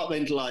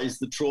compartmentalize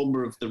the trauma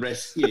of the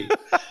rescue.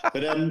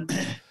 But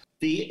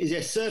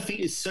surfing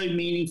is so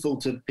meaningful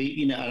to people,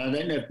 you know, and I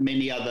don't know of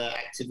many other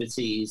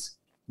activities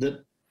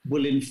that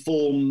will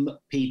inform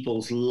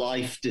people's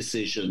life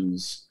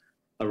decisions.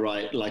 All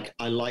right, like,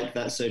 I like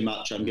that so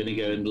much, I'm going to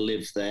go and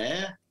live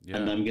there,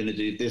 and I'm going to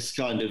do this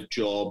kind of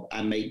job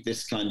and make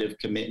this kind of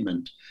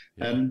commitment,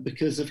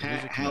 because of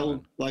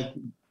how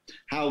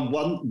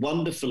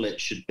wonderful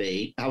it should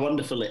be, how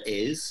wonderful it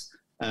is,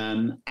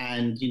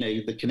 and, you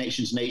know, the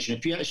connection to nature.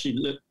 If you actually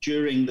look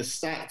during the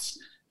stats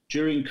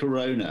during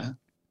Corona,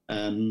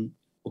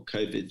 or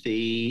COVID,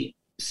 the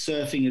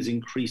surfing has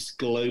increased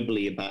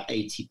globally about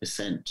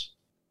 80%.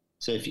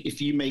 So if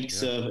you make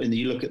surf, and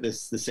you look at the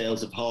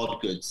sales of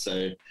hard goods,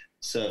 so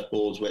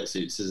surfboards,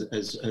 wetsuits,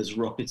 has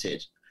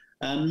rocketed.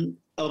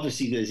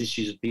 Obviously, there's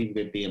issues of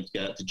people being able to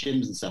go out to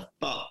gyms and stuff,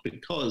 but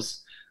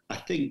because I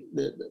think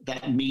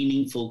that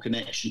meaningful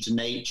connection to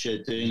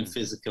nature, doing a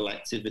physical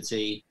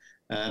activity,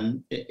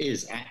 it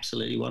is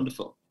absolutely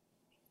wonderful.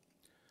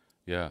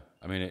 Yeah,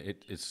 I mean,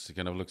 it's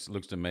kind of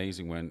looks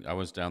amazing. When I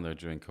was down there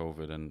during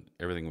COVID and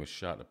everything was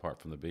shut apart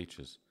from the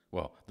beaches.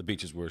 Well, the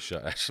beaches were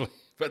shut actually,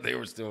 but they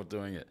were still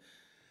doing it.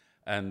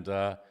 And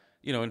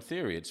you know, in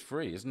theory, it's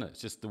free, isn't it? It's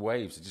just the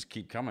waves that just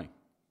keep coming.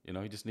 You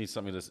know, you just need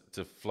something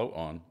to float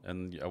on,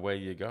 and away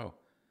you go.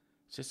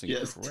 It's just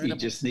incredible. Yes, you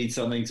just need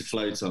something to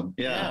float on.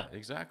 Yeah,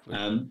 exactly.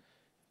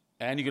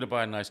 And you got to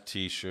buy a nice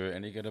T-shirt,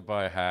 and you got to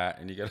buy a hat,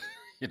 and you got to,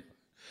 you know.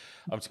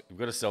 I've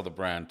got to sell the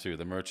brand too,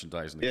 the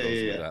merchandising that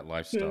goes with that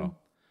lifestyle. Yeah.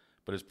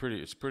 But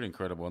it's pretty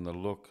incredible, and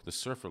the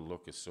surfer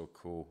look is so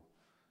cool.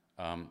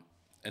 And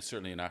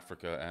certainly in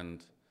Africa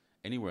and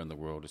anywhere in the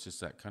world, it's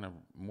just that kind of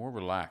more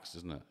relaxed,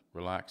 isn't it?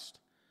 Relaxed,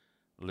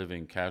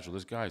 living, casual.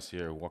 There's guys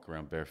here who walk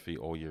around bare feet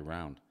all year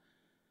round,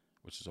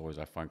 which is always,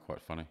 I find,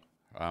 quite funny.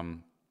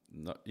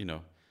 You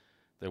know,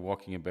 they're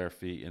walking in bare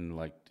feet in,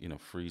 like, you know,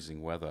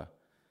 freezing weather.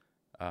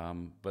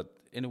 But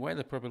in a way,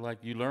 they're probably like,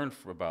 you learn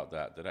about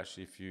that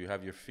actually if you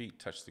have your feet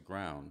touch the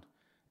ground,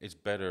 it's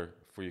better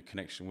for your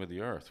connection with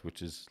the earth,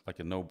 which is like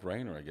a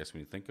no-brainer, I guess, when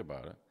you think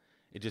about it.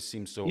 It just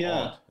seemed so Yeah.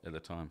 odd at the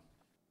time.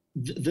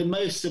 The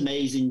most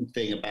amazing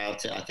thing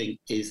about it, I think,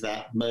 is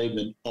that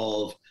moment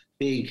of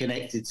being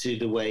connected to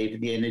the wave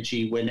and the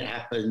energy when it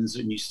happens,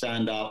 and you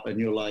stand up and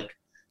you're like,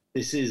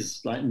 this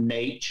is like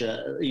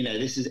nature, you know,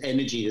 this is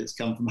energy that's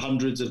come from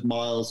hundreds of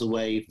miles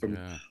away from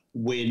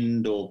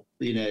wind or,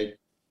 you know,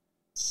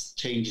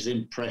 changes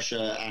in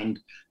pressure, and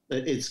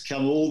it's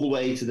come all the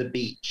way to the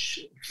beach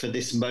for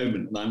this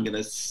moment, and I'm going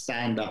to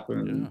stand up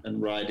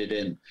and ride it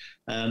in.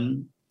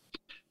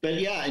 But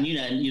yeah, and you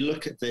know, and you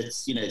look at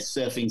this, you know,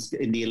 surfing's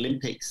in the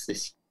Olympics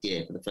this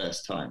year for the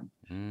first time.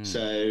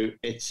 So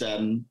it's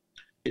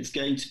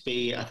going to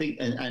be, I think,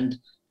 and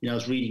you know, I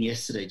was reading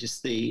yesterday,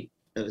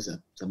 there was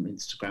some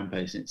Instagram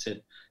post, and it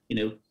said, you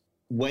know,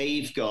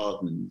 wave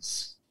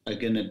gardens are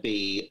going to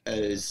be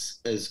as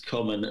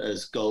common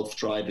as golf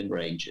driving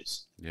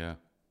ranges. Yeah.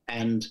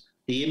 And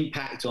the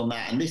impact on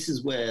that, and this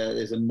is where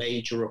there's a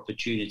major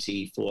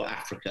opportunity for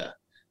Africa,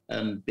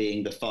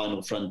 being the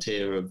final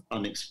frontier of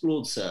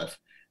unexplored surf,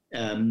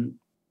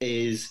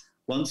 is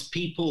once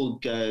people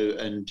go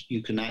and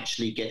you can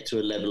actually get to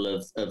a level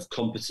of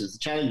competence. The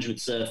challenge with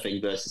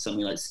surfing versus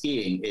something like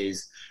skiing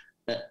is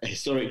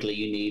historically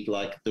you need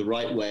like the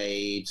right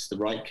waves, the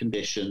right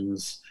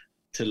conditions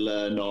to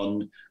learn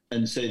on.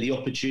 And so the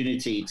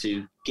opportunity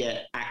to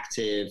get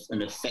active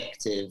and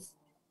effective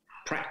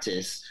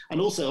practice, and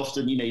also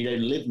often, you know, you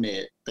don't live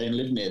near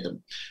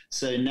them.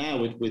 So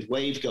now with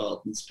wave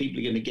gardens, people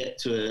are going to get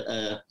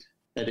to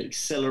an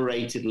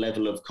accelerated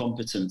level of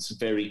competence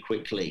very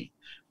quickly,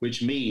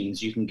 which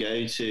means you can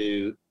go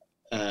to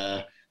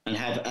and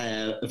have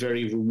a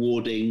very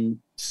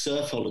rewarding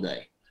surf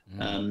holiday,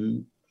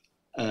 and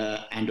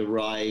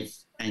arrive,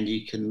 and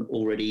you can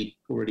already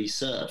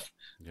surf.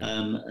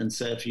 And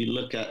so if you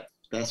look at,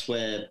 that's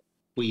where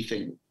we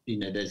think, you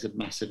know, there's a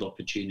massive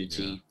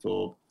opportunity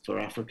for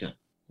Africa.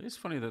 It's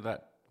funny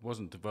that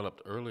wasn't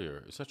developed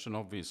earlier. It's such an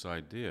obvious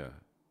idea,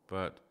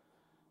 but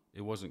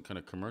it wasn't kind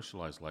of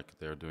commercialized like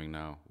they're doing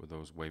now with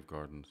those wave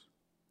gardens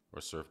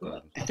or surf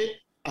gardens.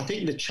 I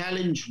think the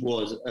challenge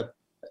was,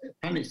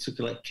 apparently it took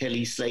like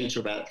Kelly Slater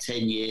about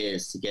 10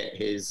 years to get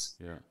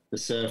the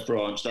surf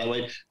branch that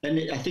way.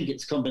 And I think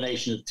it's a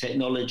combination of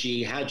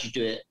technology. How do you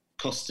do it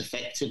cost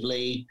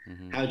effectively?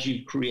 How do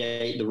you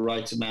create the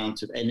right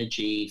amount of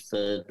energy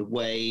for the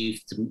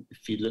wave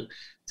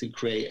to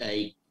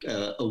create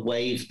a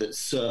wave that's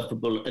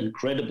surfable and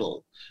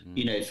credible,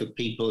 you know, for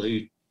people who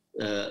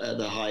at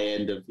the high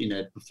end of, you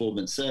know,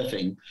 performance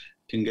surfing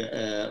can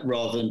go,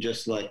 rather than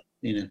just like,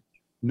 you know,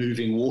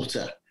 moving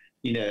water,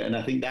 you know. And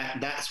I think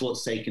that's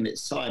what's taken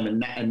its time. And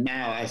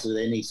now, as with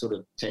any sort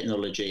of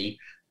technology,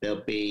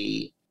 there'll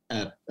be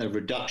a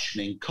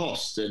reduction in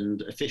cost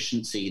and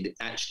efficiency that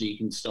actually you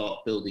can start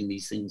building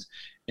these things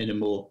in a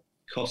more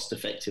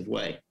cost-effective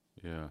way.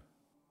 Yeah.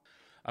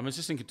 I was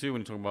just thinking too,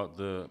 when you talk about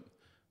the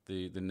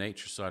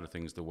nature side of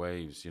things, the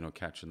waves, you know,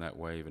 catching that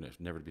wave and it's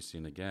never to be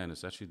seen again,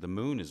 it's actually the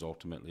moon is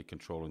ultimately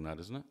controlling that,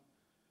 isn't it?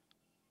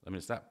 I mean,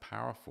 it's that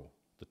powerful,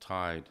 the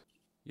tide.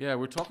 Yeah,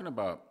 we're talking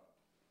about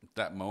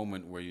that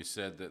moment where you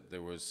said that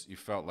you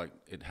felt like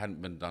it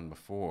hadn't been done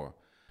before.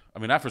 I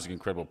mean, Africa's an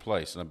incredible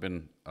place, and I've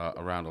been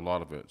around a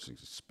lot of it.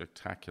 It's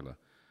spectacular,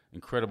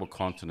 incredible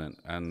continent,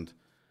 and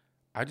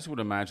I just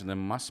would imagine there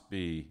must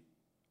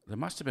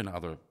have been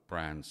other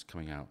brands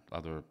coming out,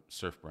 other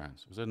surf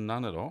brands. Was there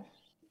none at all?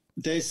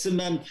 There's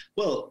some.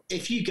 Well,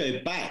 if you go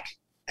back,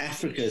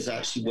 Africa is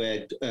actually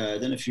where I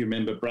don't know if you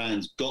remember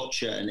brands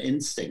Gotcha and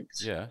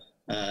Instinct. Yeah.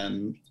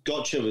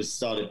 Gotcha was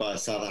started by a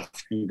South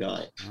African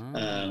guy,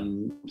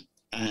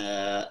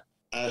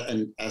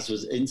 and as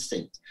was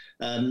Instinct.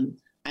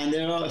 And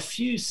there are a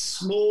few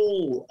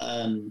small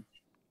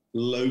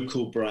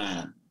local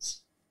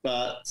brands,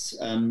 but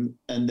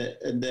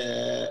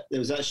there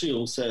was actually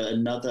also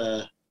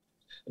another,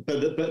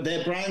 but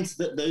they're brands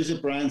those are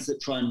brands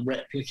that try and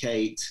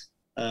replicate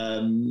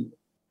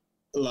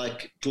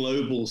like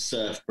global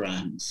surf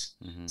brands.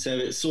 So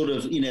it's sort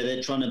of, you know,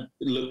 they're trying to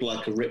look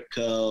like a Rip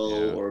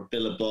Curl or a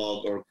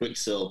Billabong or a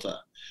Quicksilver,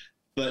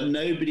 but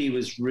nobody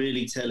was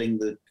really telling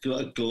the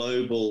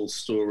global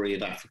story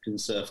of African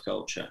surf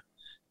culture.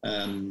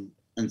 And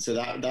so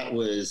that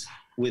was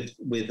with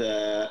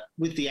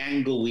the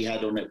angle we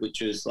had on it,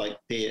 which was like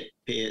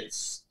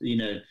Piet's, you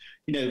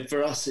know,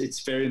 for us,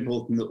 it's very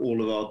important that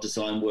all of our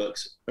design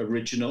work's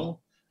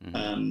original,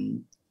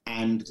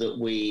 and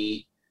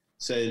that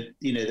so,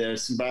 you know, there are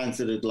some brands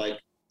that had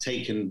like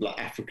taken like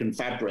African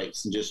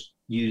fabrics and just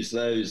used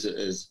those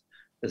as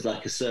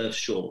like a surf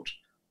short,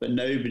 but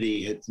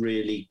nobody had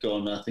really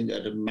gone, I think,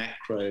 at a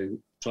macro,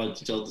 tried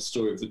to tell the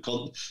story of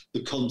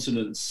the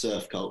continent's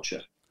surf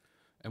culture.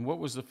 And what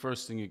was the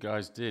first thing you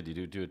guys did? Did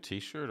you do a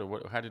T-shirt,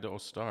 or how did it all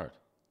start?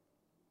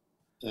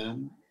 I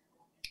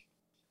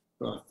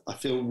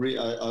feel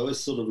I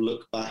always sort of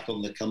look back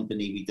on the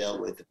company we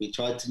dealt with. We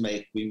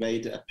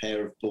made a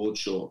pair of board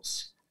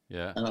shorts.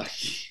 Yeah. And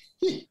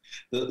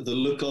the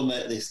look on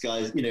this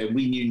guy's, you know,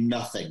 we knew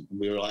nothing.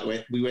 We were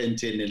like, we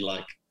went in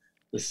like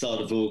the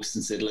start of August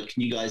and said, look,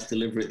 can you guys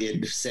deliver at the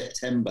end of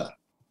September?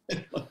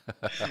 You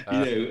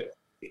know,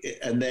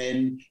 and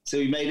then so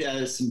we made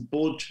some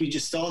board. We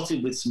just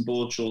started with some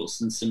board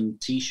shorts and some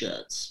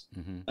t-shirts,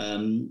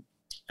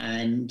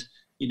 and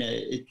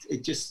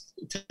it just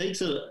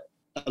takes a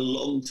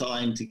long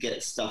time to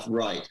get stuff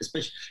right.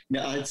 Especially,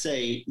 I'd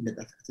say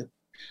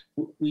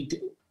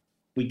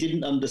we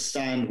didn't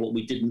understand what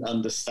we didn't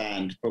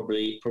understand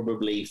probably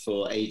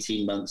for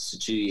 18 months to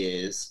 2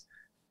 years.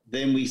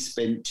 Then we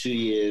spent 2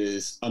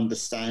 years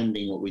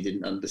understanding what we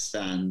didn't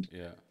understand.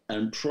 Yeah.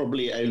 And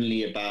probably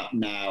only about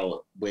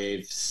now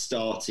we're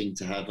starting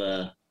to have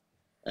a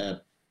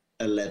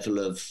level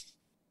of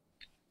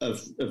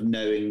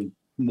knowing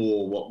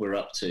more what we're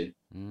up to.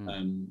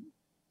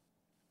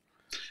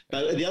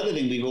 But the other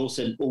thing we've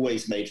also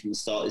always made from the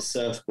start is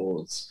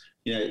surfboards.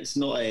 It's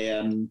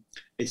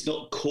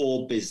not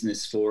core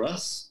business for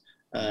us.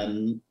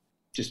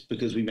 Just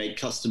because we made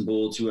custom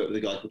boards, we work with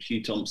a guy called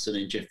Hugh Thompson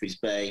in Jeffreys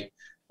Bay,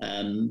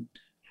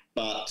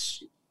 but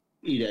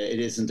it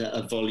isn't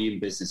a volume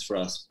business for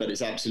us. But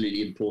it's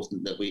absolutely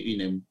important that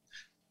we,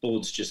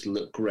 boards just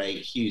look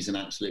great. Hugh's an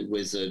absolute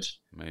wizard,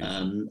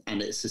 and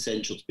it's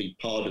essential to be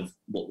part of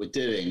what we're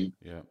doing.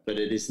 Yeah. But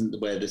it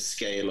isn't where the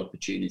scale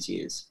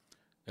opportunity is.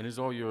 And is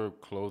all your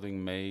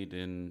clothing made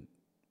in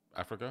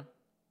Africa?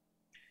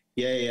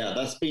 Yeah.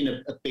 That's been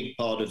a big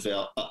part of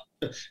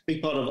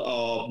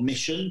our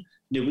mission.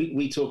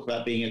 We talk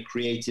about being a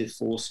creative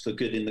force for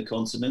good in the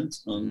continent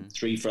on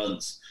three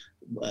fronts: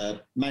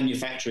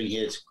 manufacturing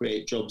here to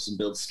create jobs and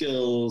build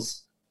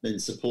skills, then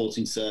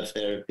supporting surf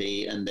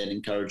therapy, and then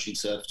encouraging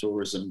surf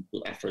tourism,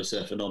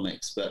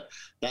 Afro-surfonomics. But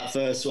that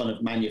first one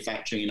of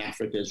manufacturing in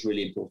Africa is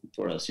really important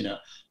for us.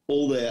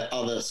 All the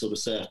other sort of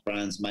surf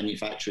brands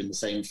manufacture in the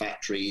same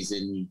factories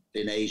in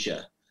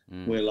Asia.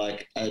 We're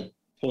like a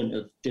point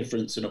of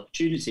difference and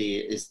opportunity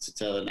is to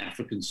tell an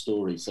African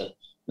story. So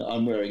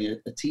I'm wearing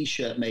a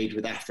t-shirt made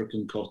with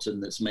African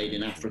cotton that's made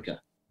in Africa.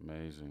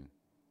 Amazing.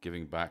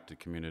 Giving back to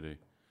community.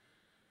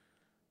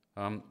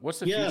 What's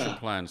the future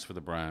plans for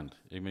the brand?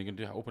 Are you going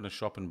to open a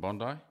shop in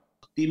Bondi?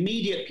 The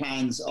immediate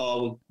plans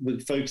are we're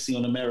focusing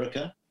on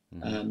America.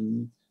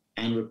 And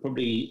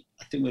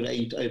I think we're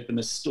aiming to open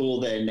a store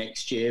there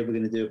next year. We're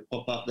going to do a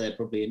pop-up there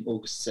probably in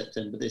August,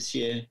 September this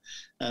year.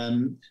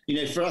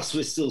 For us,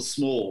 we're still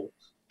small.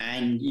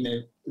 And,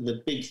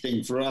 the big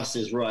thing for us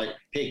is,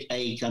 pick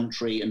a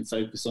country and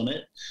focus on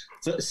it.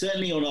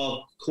 Certainly on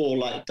our core,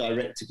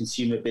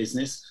 direct-to-consumer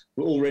business,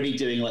 we're already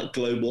doing,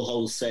 global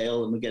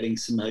wholesale, and we're getting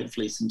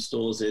hopefully some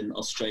stores in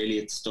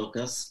Australia to stock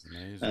us,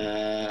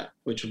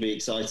 which will be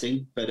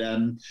exciting. But,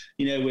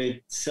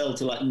 we sell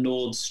to,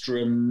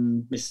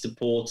 Nordstrom, Mr.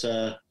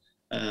 Porter,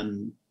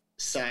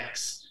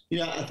 Saks.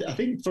 I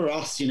think for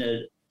us,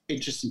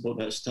 interesting point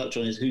to touch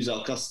on is who's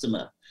our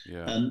customer.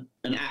 Yeah.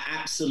 And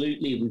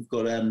absolutely, we've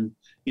got a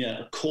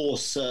core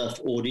surf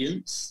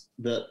audience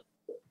that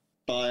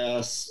buy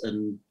us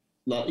and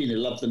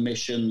love the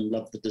mission and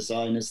love the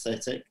design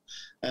aesthetic.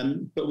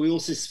 But we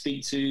also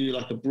speak to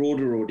a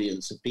broader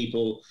audience of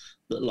people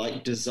that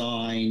like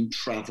design,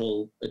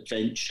 travel,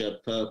 adventure,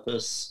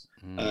 purpose,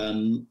 but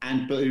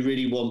who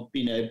really want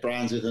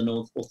brands with an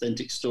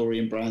authentic story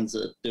and brands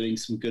that are doing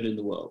some good in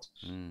the world.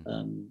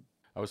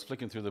 I was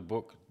flicking through the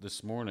book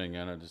this morning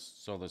and I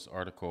just saw this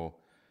article,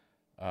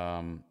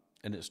 and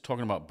it's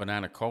talking about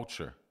banana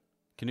culture.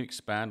 Can you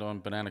expand on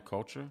banana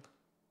culture?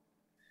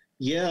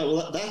 Yeah,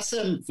 well, that's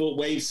for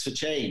Waves for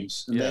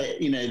Change. Yeah.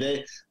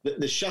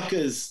 The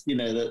shuckers,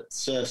 that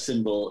surf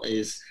symbol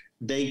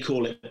they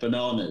call it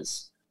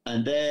bananas,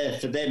 and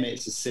for them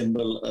it's a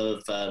symbol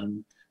of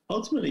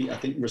ultimately, I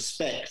think,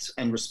 respect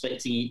and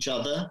respecting each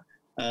other,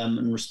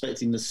 and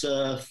respecting the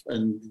surf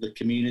and the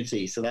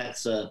community. So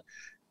that's their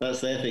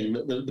thing.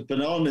 The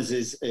bananas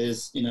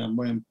is I'm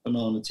wearing a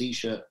banana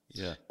t-shirt.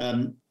 Yeah.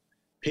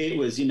 Piet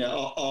was,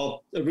 our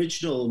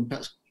original,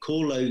 perhaps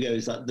core logo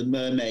is like the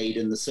mermaid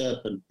and the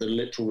serpent, the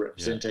literal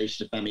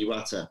representation of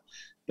Mamiwata.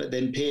 But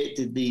then Piet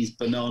did these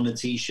banana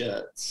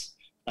t-shirts,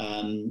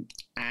 and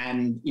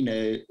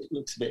it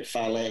looks a bit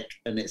phallic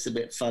and it's a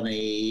bit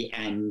funny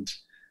and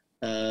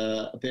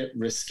a bit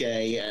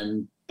risque,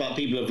 but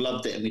people have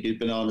loved it, and we do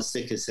banana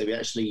stickers, so we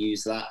actually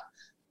use that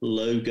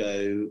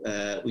logo.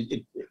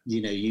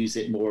 Use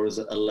it more as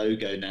a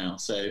logo now.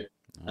 So.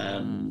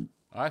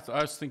 I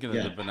was thinking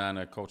that the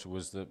banana culture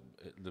was the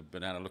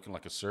banana looking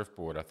like a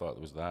surfboard. I thought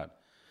it was that,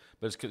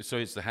 but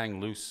it's the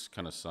hang loose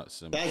kind of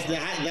symbol. That's the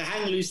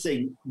hang loose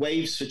thing.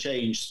 Waves for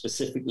Change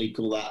specifically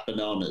call that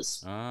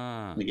bananas.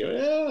 And they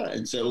go,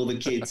 and so all the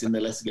kids in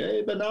the lesson go,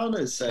 hey,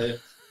 bananas.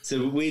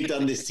 So we'd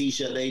done this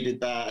T-shirt, they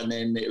did that, and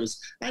then it was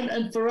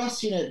and for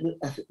us,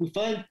 we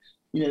find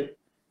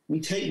we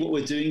take what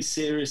we're doing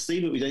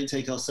seriously, but we don't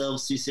take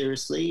ourselves too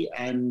seriously,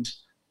 and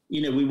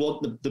we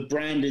want the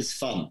brand is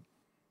fun.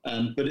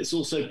 But it's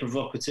also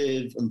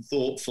provocative and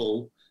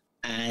thoughtful,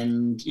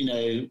 and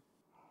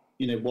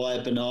why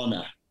a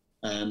banana?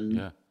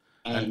 Whenever.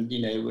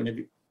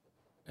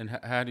 And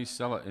how do you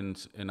sell it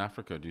in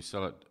Africa? Do you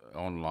sell it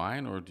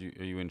online, or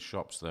are you in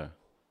shops there?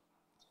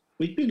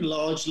 We've been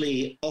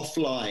largely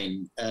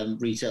offline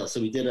retail.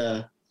 So we did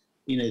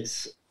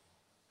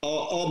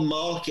our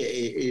market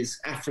is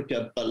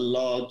Africa, but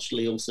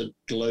largely also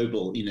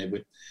global.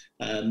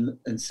 And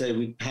so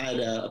we've had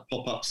a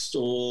pop-up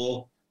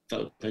store.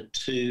 We've had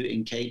 2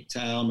 in Cape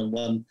Town and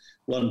one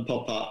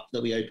pop-up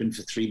that we opened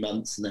for 3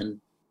 months, and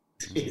then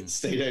it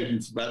stayed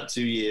open for about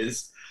 2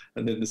 years,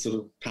 and then the sort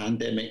of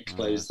pandemic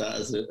closed that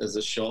as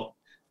a shop.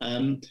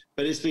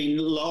 But it's been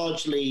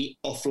largely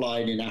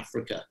offline in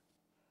Africa.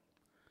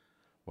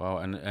 Wow,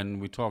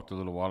 and we talked a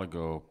little while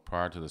ago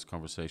prior to this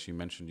conversation. You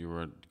mentioned you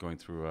were going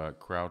through a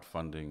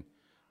crowdfunding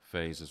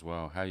phase as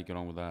well. How you get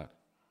on with that?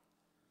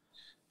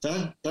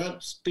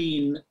 That's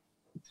been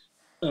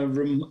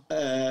very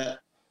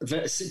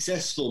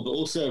successful, but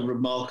also a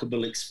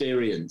remarkable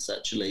experience.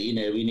 Actually,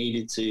 we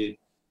needed to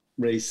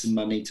raise some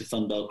money to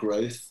fund our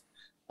growth,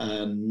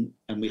 and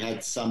we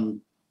had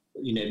some,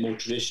 more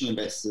traditional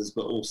investors,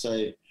 but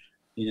also,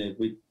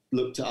 we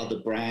looked at other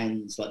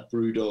brands like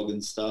Brewdog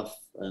and stuff,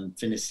 and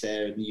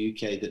Finisterre in the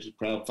UK that had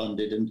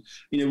crowdfunded, and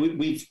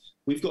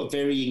we've got a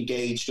very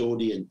engaged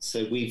audience.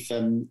 So we've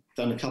done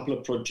a couple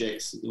of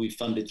projects that we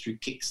funded through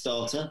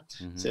Kickstarter.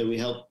 Mm-hmm. So we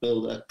helped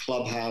build a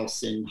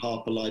clubhouse in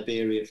Harper,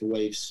 Liberia for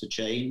Waves for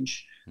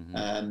Change,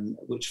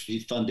 which we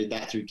funded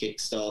that through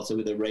Kickstarter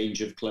with a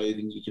range of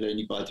clothing you could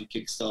only buy through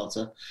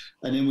Kickstarter.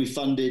 And then we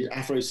funded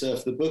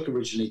Afrosurf the book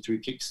originally through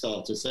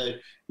Kickstarter. So,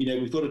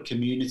 we've got a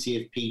community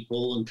of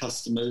people and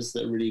customers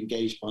that are really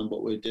engaged behind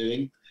what we're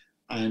doing.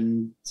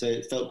 And so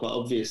it felt quite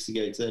obvious to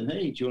go to them,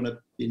 hey, do you want to,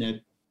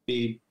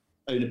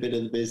 own a bit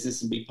of the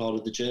business and be part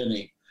of the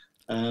journey?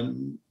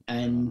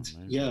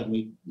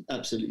 We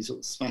absolutely sort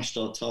of smashed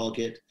our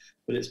target,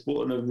 but it's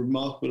brought a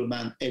remarkable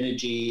amount of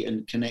energy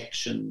and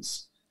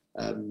connections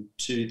to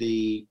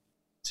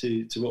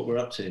what we're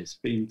up to. It's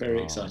been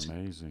very exciting.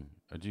 Amazing.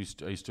 Are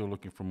you still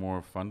looking for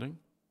more funding,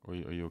 or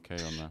are you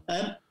okay on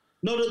that?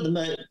 Not at the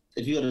moment.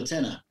 If you got a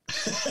tenner,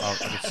 I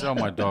could sell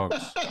my dogs.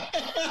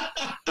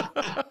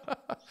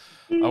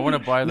 I want to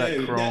buy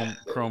that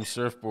chrome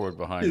surfboard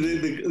behind you.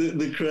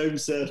 The chrome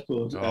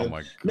surfboard. Oh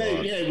my god!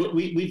 No,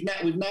 we've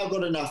now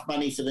got enough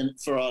money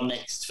for our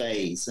next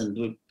phase, and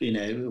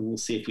we'll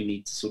see if we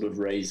need to sort of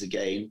raise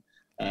again.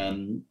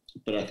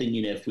 But I think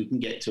if we can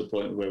get to a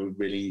point where we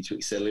really need to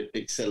accelerate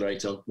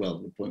the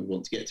point we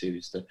want to get to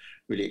is to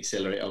really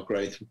accelerate our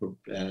growth. We'll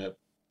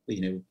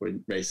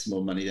raise some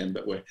more money then,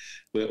 but we're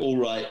all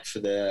right for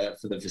the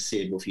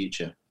foreseeable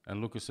future.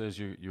 And Lucas says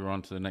you're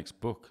on to the next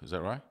book. Is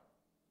that right?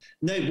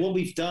 No, what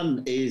we've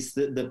done is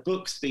that the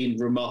book's been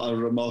a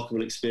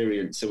remarkable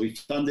experience. So we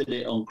funded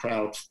it on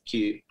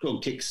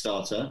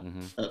Kickstarter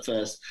at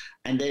first,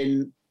 and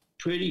then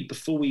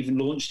before we even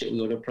launched it, we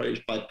got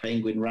approached by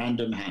Penguin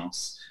Random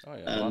House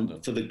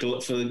for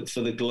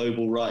the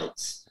global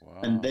rights,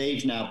 and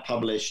they've now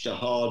published a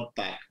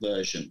hardback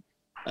version,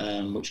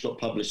 which got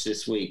published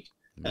this week.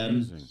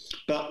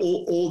 But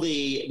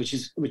which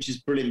is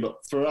brilliant. But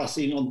for us,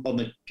 even on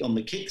the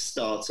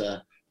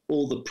Kickstarter,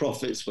 all the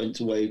profits went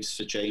to Waves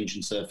for Change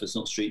and Surfers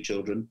Not Street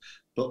Children,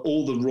 but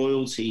all the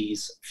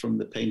royalties from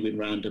the Penguin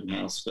Random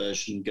House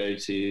version go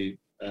to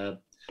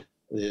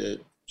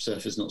the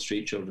Surfers Not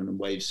Street Children and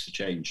Waves for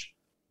Change.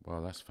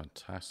 Wow, that's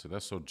fantastic.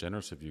 That's so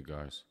generous of you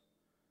guys.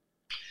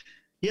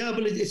 Yeah,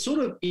 but it's sort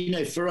of,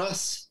 for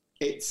us,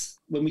 it's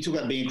when we talk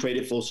about being a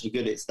creative force for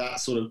good, it's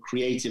that sort of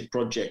creative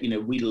project.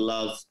 We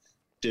love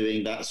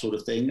doing that sort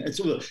of thing. And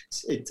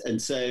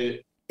so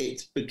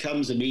it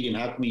becomes a medium.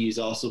 How can we use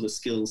our sort of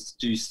skills to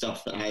do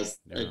stuff that has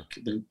that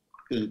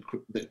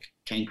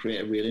can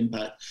create a real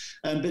impact?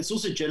 But it's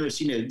also generous.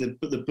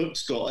 The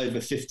book's got over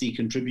 50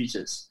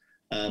 contributors,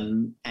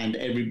 and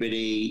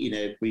everybody.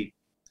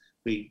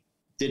 We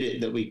did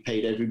it that we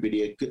paid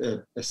everybody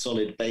a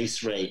solid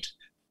base rate,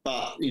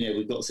 but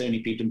we've got so many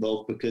people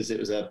involved because it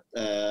was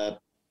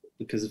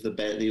because of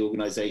the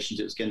organisations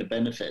it was going to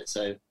benefit.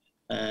 So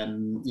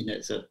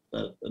it's a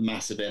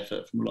massive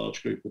effort from a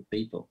large group of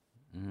people.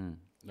 Mm.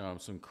 No,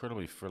 it's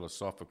incredibly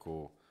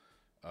philosophical.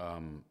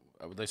 Are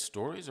they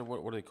stories, or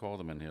what do they call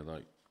them in here?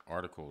 Like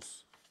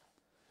articles?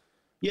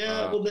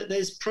 Yeah,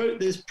 there's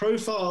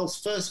profiles,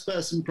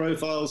 first-person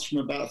profiles from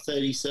about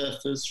 30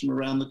 surfers from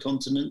around the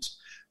continent.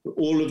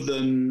 All of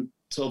them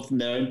sort of from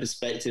their own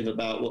perspective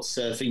about what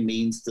surfing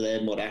means to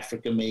them, what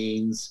Africa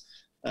means,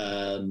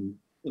 the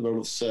role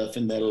of surf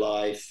in their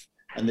life,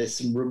 and there's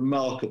some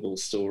remarkable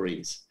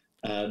stories.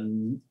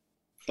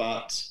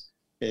 But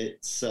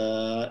it's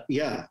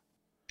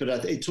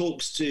But it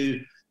talks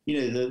to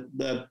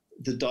the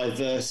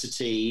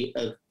diversity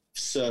of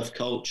surf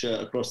culture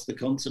across the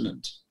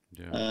continent,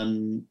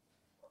 and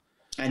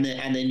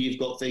then you've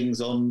got things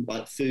on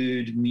like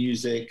food,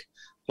 music,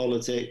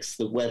 politics,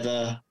 the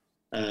weather.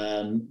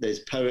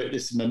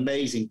 There's some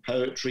amazing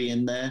poetry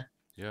in there.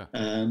 Yeah,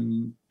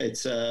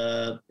 it's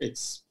a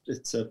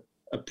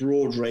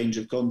broad range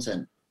of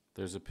content.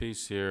 There's a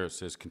piece here. It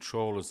says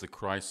 "Control is the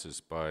Crisis"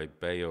 by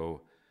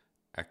Bayo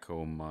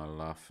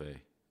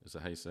Akomolafe. Is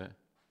that how you say it?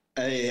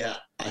 Yeah,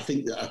 I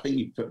think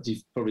you've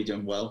probably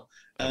done well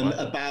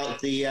about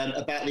the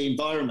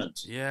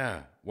environment.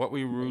 Yeah, what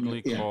we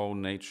rudely call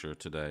nature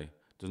today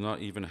does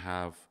not even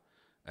have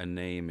a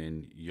name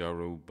in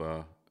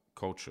Yoruba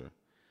culture.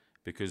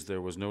 because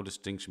there was no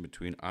distinction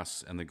between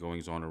us and the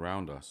goings on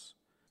around us.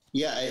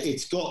 Yeah,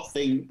 it's got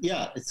thing.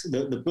 Yeah, it's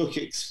the book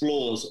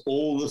explores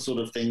all the sort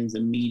of things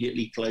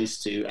immediately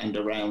close to and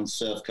around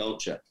surf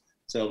culture.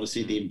 So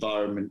obviously the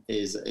environment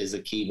is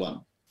a key one,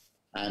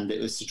 and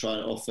it was to try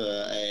and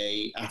offer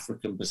a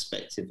African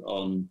perspective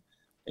on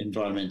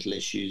environmental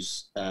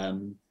issues,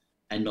 and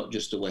not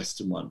just a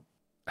Western one.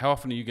 How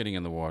often are you getting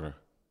in the water?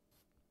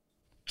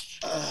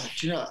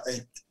 Do you know?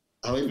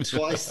 I went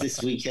twice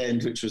this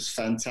weekend, which was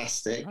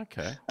fantastic.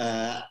 Okay.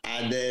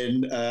 And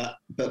then,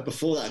 but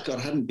before that, God,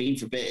 I hadn't been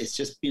for a bit. It's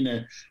just,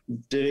 doing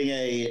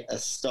a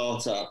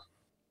startup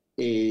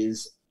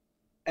is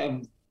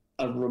a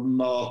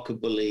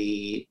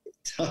remarkably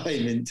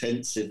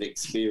time-intensive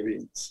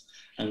experience.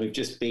 And we've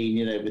just been,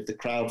 with the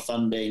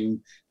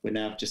crowdfunding, we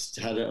now just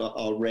had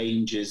our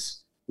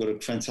ranges. We've got a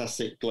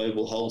fantastic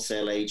global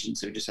wholesale agent,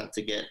 so we just have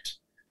to get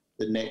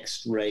the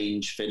next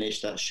range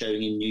finished. That's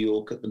showing in New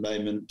York at the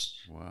moment.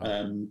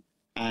 Wow.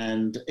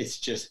 And it's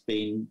just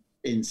been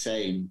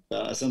insane.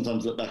 But I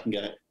sometimes look back and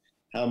go,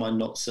 how am I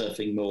not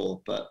surfing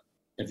more? But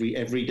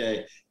every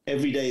day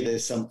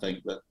there's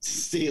something that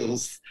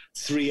steals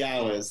 3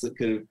 hours that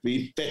could have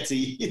been better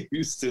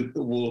used in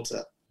the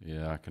water.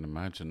 Yeah, I can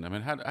imagine. I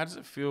mean, how does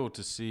it feel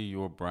to see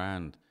your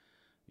brand,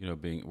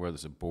 being, whether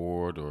it's a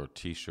board or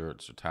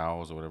T-shirts or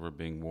towels or whatever,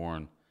 being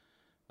worn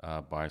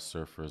by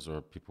surfers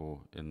or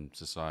people in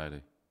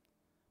society?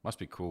 Must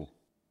be cool.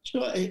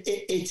 Sure,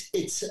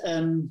 it's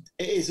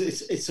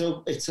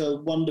a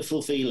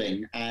wonderful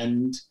feeling,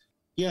 and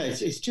yeah,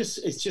 it's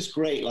just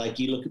great. Like,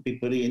 you look at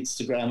people putting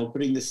Instagram or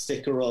putting the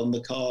sticker on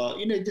the car.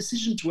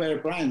 Decision to wear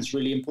a brand is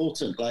really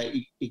important. Like,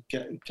 it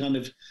kind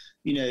of,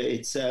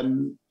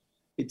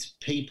 it's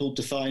people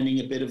defining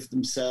a bit of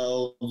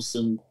themselves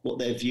and what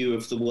their view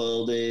of the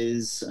world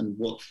is and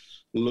what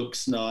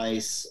looks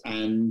nice.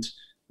 And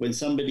when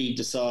somebody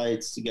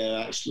decides to go,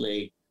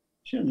 actually,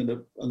 I'm going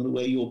to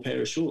wear your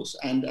pair of shorts,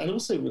 and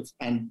also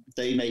and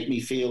they make me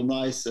feel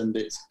nice, and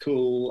it's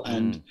cool,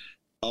 and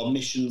our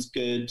mission's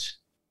good.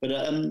 But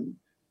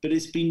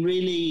it's been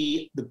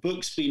really, the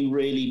book's been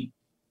really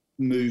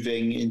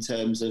moving in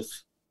terms of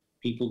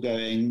people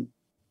going,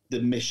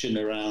 the mission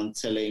around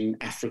telling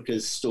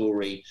Africa's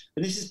story,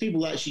 and this is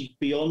people actually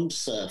beyond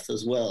surf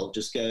as well,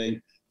 just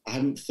going, I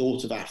hadn't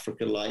thought of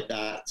Africa like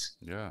that.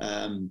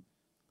 Yeah.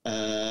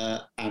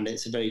 And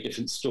it's a very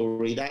different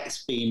story.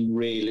 That's been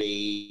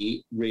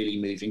really, really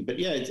moving. But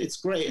yeah, it's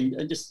great.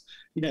 And just,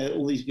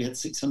 all these, we had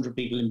 600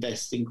 people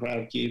invest in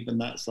Crowdcube,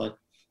 and that's like,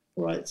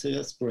 all right, so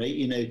that's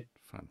great.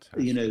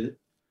 Fantastic.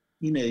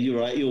 You're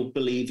right. You'll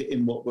believe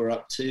in what we're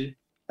up to.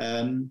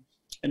 And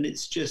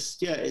it's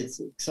just, yeah, it's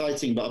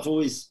exciting. But I've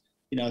always,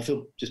 I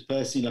feel just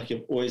personally like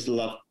I've always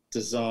loved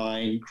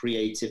design,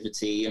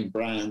 creativity and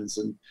brands,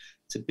 and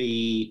to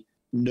be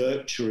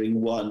nurturing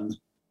one,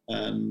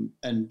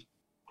 and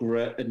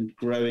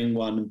growing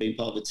one and being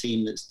part of a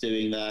team that's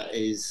doing that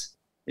is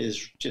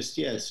just,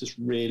 yeah, it's just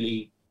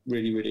really,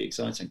 really, really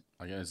exciting.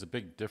 Again, there's a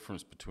big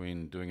difference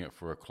between doing it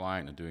for a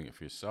client and doing it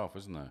for yourself,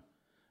 isn't there?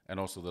 And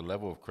also the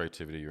level of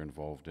creativity you're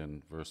involved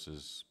in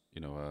versus,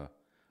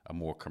 a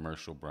more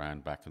commercial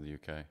brand back in the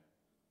UK.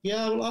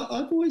 Yeah, well,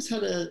 I've always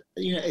had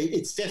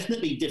it's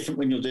definitely different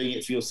when you're doing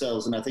it for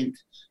yourselves. And I think,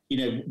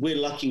 we're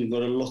lucky we've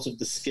got a lot of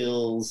the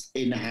skills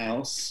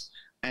in-house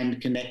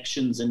and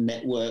connections and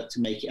network to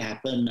make it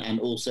happen. And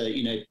also,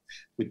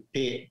 with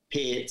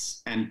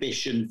Peart's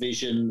ambition,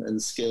 vision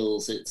and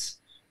skills,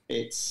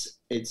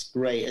 it's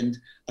great. And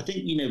I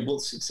think,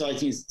 what's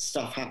exciting is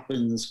stuff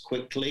happens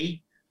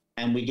quickly,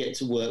 and we get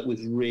to work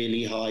with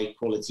really high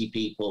quality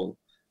people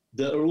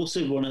that are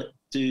also want to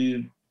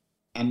do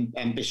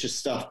ambitious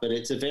stuff, but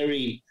it's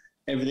everything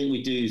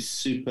we do is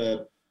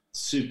super,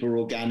 super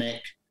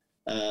organic.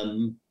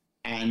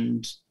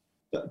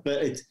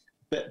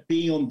 But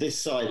being on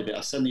this side of it,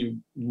 I suddenly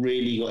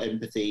really got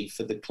empathy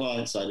for the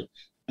client side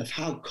of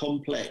how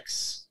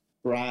complex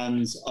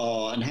brands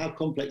are and how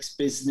complex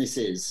business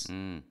is,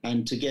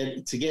 and to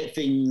get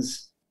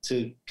things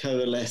to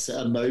coalesce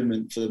at a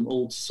moment for them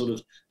all to sort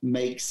of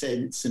make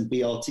sense and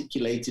be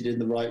articulated in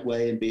the right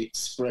way and be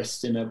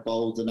expressed in a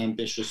bold and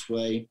ambitious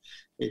way.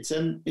 It's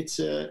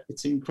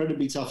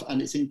incredibly tough,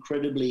 and it's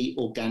incredibly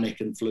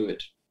organic and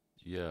fluid.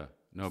 Yeah,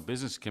 no,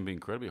 business can be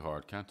incredibly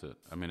hard, can't it?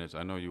 I mean,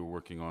 I know you were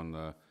working on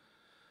the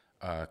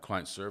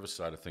client service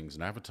side of things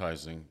and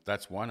advertising.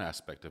 That's one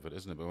aspect of it,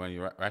 isn't it? But when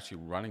you're actually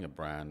running a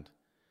brand,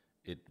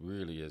 it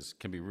really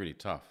can be really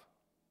tough.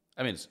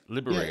 I mean, it's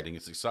liberating,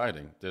 It's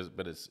exciting,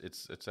 but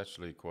it's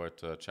actually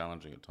quite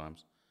challenging at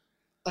times.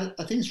 I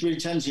think it's really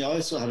challenging. I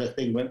also have a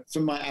thing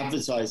from my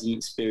advertising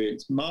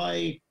experience,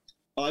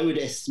 I would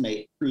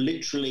estimate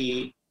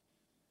literally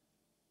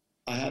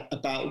I have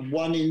about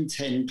 1 in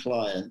 10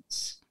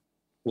 clients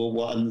were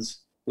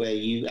ones where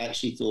you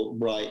actually thought,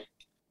 right,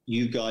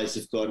 you guys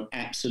have got an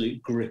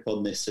absolute grip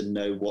on this and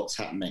know what's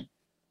happening.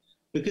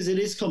 Because it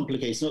is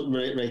complicated. It's not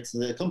related to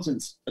the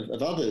competence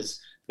of others,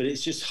 but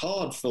it's just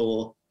hard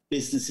for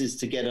businesses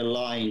to get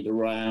aligned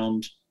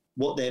around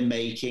what they're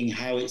making,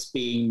 how it's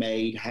being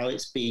made, how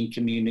it's being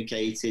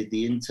communicated,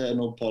 the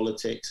internal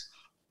politics,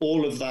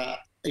 all of that,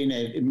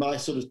 in my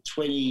sort of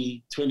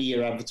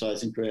 20-year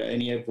advertising career, I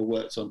only ever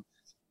worked on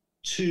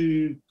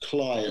 2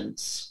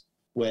 clients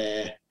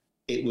where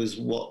it was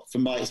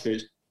from my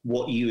experience,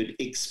 what you would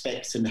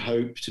expect and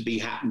hope to be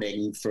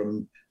happening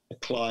from a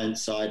client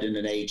side and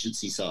an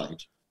agency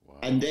side. Wow.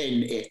 And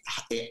then it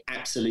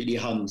absolutely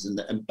hums.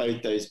 And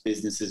both those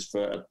businesses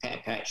for a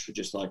patch were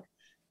just like,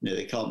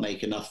 they can't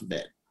make enough of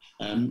it.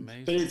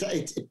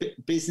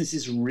 But business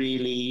is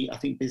really, I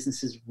think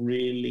business is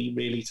really,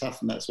 really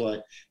tough. And that's why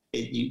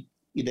you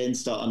then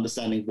start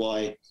understanding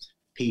why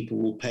people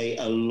will pay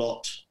a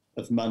lot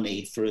of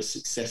money for a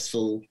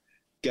successful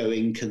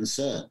going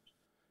concern.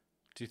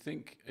 Do you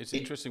think it's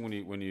interesting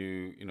when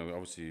you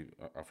obviously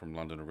are from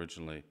London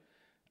originally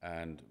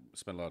and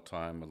spend a lot of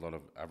time, a lot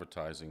of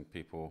advertising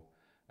people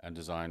and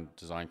design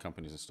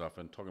companies and stuff,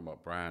 and talking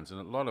about brands, and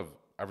a lot of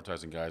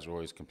advertising guys are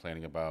always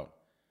complaining about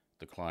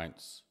the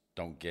clients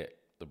don't get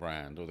the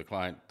brand, or the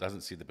client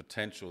doesn't see the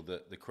potential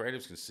that the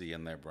creatives can see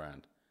in their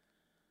brand.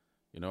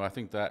 I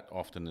think that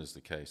often is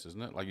the case,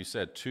 isn't it? Like you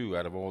said, 2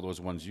 out of all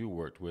those ones you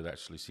worked with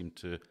actually seem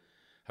to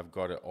have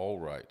got it all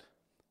right.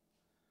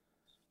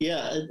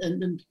 Yeah,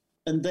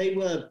 and they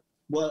were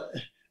well,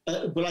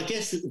 I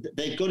guess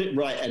they've got it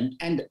right,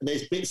 and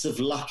there's bits of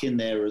luck in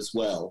there as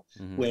well.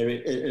 Mm-hmm.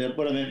 Where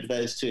what I meant by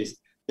those 2 is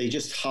they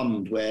just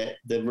hummed, where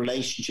the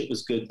relationship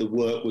was good, the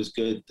work was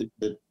good,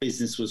 the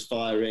business was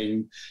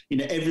firing,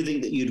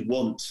 everything that you'd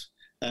want.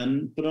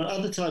 But on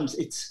other times,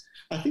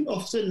 I think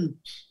often,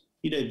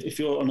 if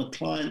you're on a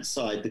client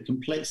side, the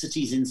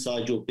complexities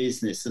inside your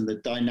business and the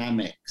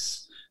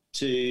dynamics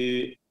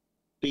to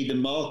be the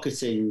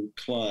marketing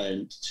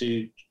client,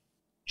 to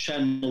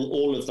channel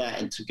all of that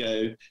and to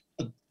go,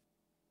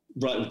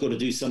 right, we've got to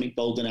do something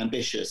bold and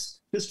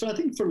ambitious. Because I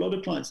think for a lot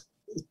of clients,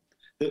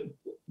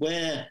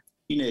 where,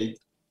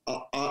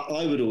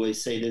 I would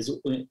always say there's,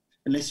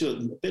 unless you're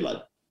a bit like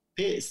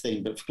Peter's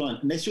thing, but for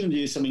clients, unless you're going to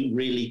do something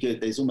really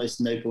good, there's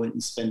almost no point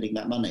in spending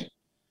that money.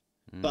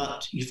 Mm.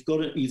 But you've got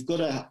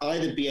to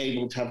either be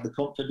able to have the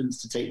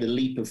confidence to take the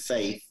leap of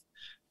faith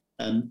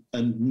and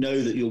know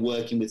that you're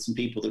working with some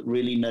people that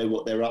really know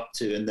what they're up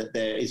to, and that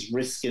there is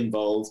risk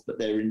involved, but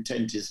their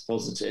intent is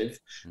positive,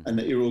 and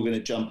that you're all going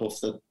to jump off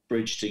the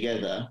bridge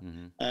together.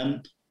 Mm-hmm.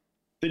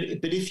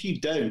 But if you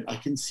don't, I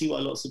can see why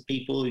lots of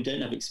people who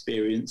don't have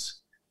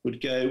experience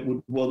would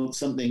want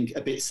something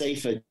a bit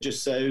safer,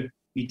 just so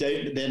you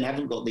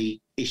haven't got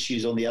the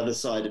issues on the other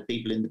side of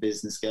people in the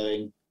business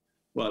going,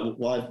 well,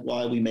 why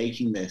are we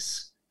making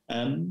this?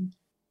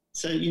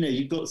 So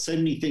you've got so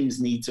many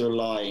things need to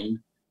align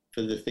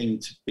for the thing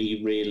to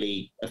be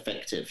really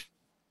effective.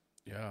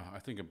 Yeah, I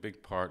think a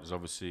big part is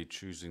obviously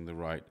choosing the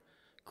right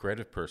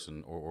creative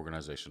person or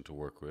organization to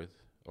work with.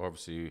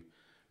 Obviously,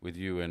 with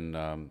you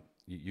and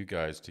you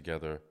guys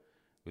together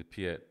with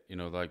Piet,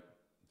 like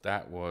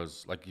that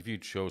was like if you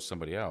chose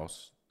somebody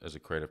else as a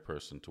creative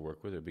person to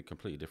work with, it'd be a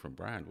completely different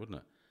brand, wouldn't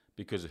it?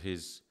 Because of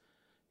his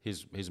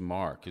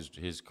mark,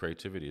 his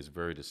creativity is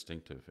very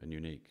distinctive and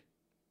unique.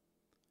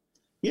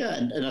 Yeah,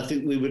 and I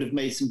think we would have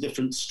made some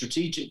different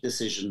strategic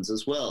decisions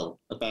as well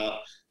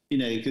about,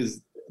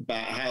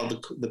 about how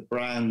the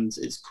brand,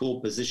 its core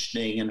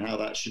positioning, and how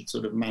that should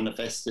sort of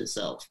manifest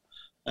itself.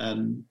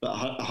 But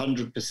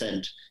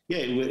 100%, yeah,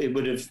 it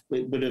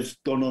would have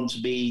gone on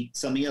to be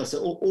something else.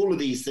 All of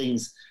these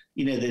things,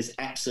 there's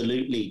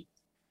absolutely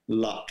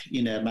luck.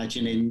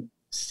 Imagining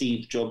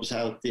Steve Jobs,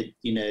 how did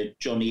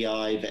Johnny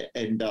Ive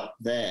end up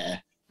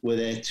there? Were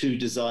there 2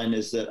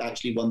 designers that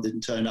actually one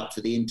didn't turn up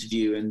for the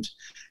interview, and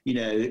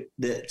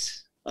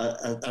there's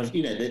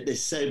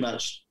so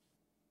much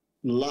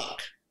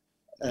luck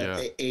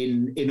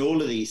in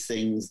all of these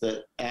things,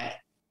 that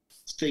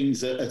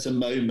things at a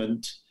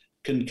moment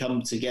can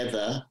come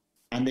together,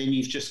 and then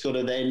you've just got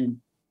to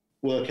then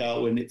work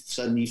out when it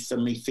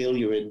suddenly feel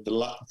you're in the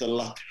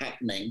luck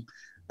happening,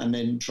 and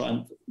then try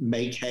and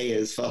make hay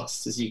as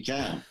fast as you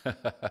can.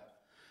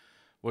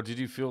 Well, did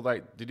you feel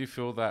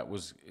that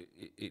was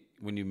it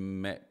when you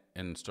met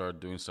and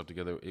started doing stuff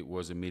together, it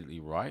was immediately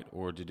right,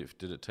 or did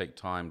it take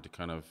time to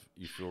kind of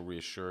you feel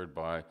reassured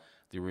by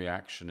the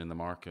reaction in the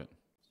market?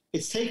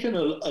 It's taken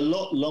a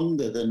lot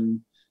longer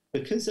than,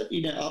 because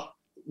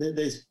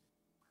there's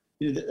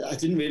I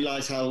didn't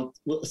realize how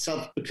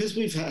because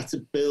we've had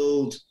to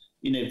build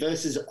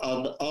versus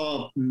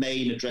our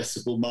main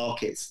addressable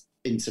markets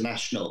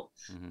international,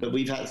 mm-hmm. but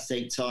we've had to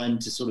take time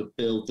to sort of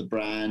build the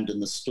brand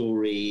and the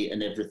story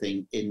and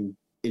everything in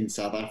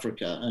South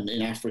Africa and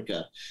in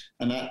Africa,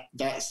 and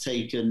that's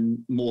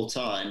taken more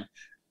time.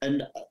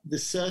 And the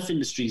surf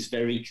industry is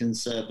very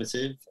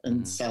conservative, and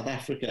mm-hmm. South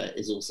Africa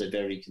is also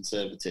very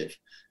conservative,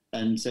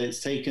 and so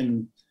it's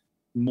taken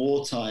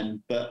more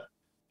time. But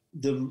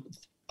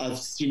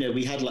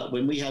we had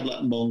when we had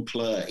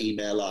Moncler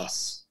email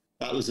us,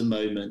 that was a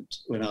moment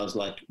when I was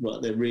like,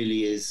 well, there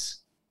really is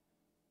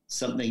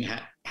something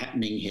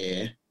happening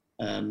here.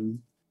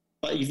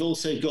 But you've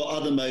also got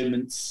other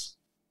moments.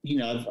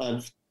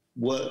 I've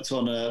worked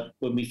on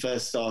when we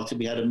first started,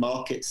 we had a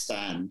market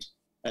stand,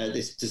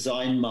 this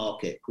design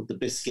market called the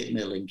Biscuit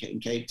Mill in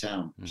Cape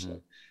Town. Mm-hmm.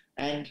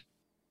 And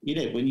you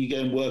know, when you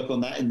go and work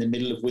on that in the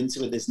middle of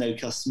winter where there's no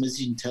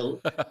customers, you can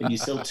tell, and you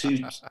sell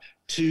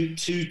two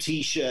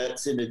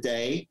T-shirts in a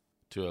day.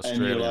 To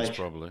Australians,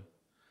 probably.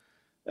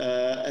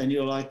 And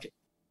you're like,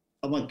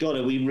 oh my God,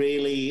 are we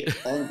really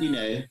on, you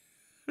know?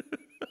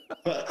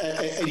 But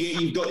and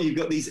you've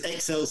got these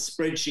Excel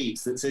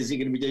spreadsheets that says you're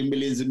going to be doing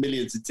millions and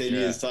millions in 10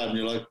 years' time. And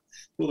you're like,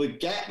 well, the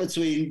gap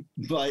between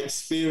my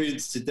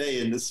experience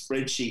today and the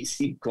spreadsheet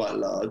seemed quite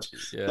large.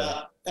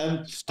 Yeah.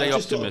 But stay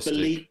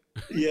optimistic.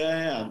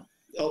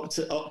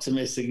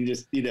 Optimistic and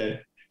just, you know,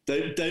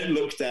 don't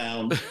look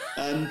down.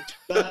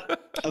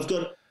 But I've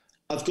got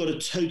a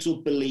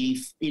total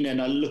belief, you know,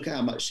 and I look at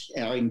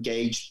how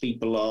engaged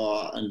people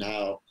are and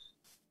how,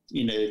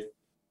 you know,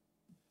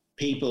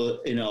 people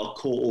in our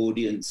core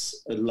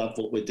audience love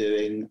what we're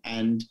doing,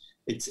 and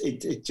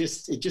it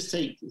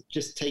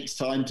just takes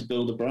time to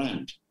build a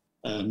brand,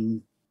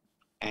 and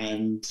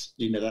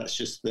you know that's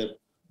just the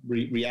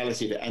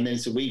reality of it. And then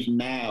so we've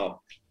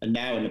now in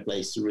a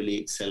place to really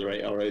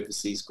accelerate our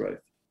overseas growth.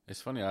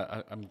 It's funny.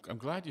 I'm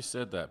glad you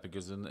said that,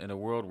 because in a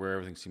world where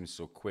everything seems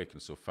so quick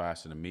and so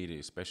fast and immediate,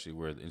 especially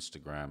with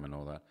Instagram and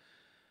all that,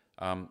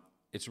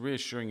 it's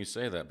reassuring you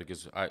say that,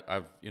 because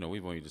I've you know,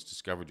 we've only just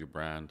discovered your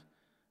brand.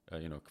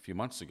 You know, a few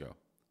months ago,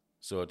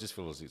 so it just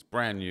feels it's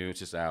brand new. It's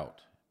just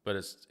out, but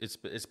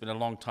it's been a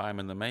long time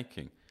in the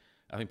making.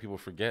 I think people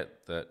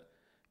forget that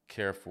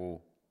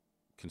careful,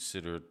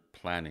 considered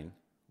planning,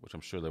 which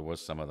I'm sure there was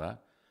some of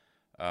that,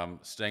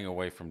 staying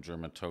away from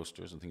German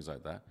toasters and things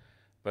like that,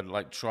 but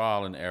like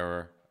trial and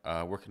error,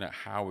 working out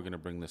how we're going to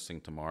bring this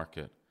thing to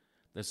market.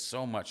 There's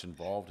so much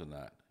involved in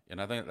that, and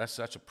I think that's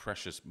such a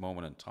precious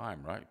moment in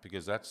time, right?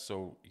 Because that's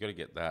so you got to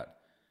get that.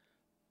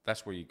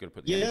 That's where you've got to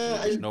put the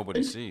energy, which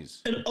nobody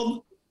sees. And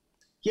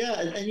you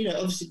know,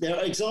 obviously there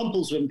are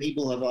examples when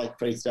people have like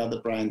created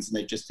other brands and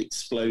they've just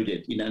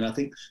exploded, you know, and I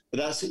think, but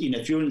that's, you know,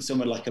 if you're in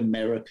somewhere like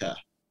America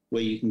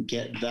where you can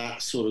get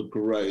that sort of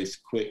growth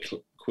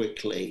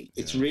quickly,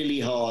 it's really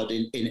hard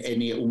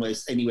in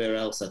almost anywhere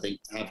else, I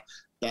think, to have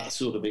that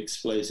sort of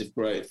explosive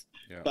growth.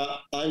 Yeah.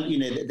 But you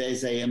know,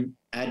 there's a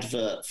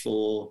advert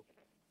for,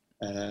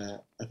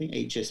 I think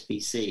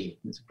HSBC.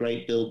 It's a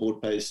great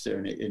billboard poster,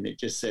 and it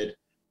just said,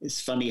 it's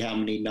funny how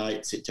many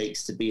nights it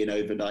takes to be an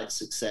overnight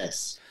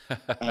success.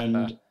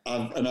 And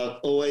I've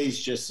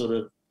always just sort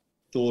of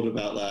thought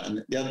about that.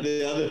 And the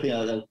other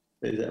thing,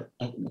 there's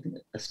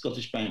a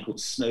Scottish band called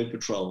Snow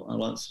Patrol. I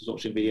once was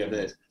watching a video of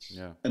theirs.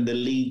 Yeah. And the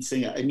lead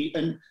singer,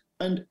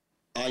 and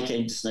I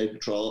came to Snow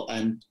Patrol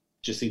and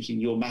just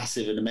thinking, you're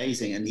massive and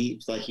amazing. And he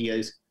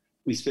goes,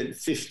 we spent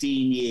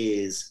 15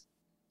 years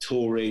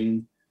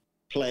touring,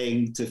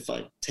 playing to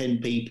like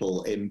 10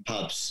 people in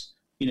pubs.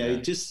 You know,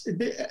 just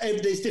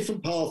there's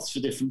different paths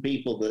for different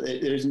people, but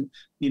there isn't,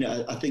 you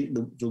know, I think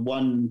the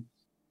one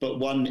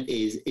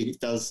is it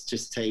does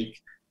just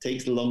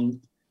takes long,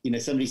 you know,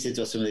 somebody said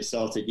to us when they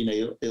started, you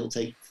know, it'll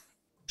take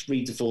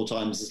 3 to 4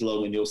 times as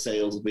long and your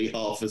sales will be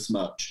half as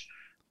much,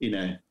 you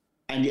know,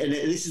 and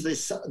this is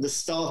the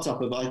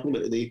startup of, I call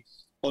it the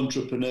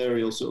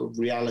entrepreneurial sort of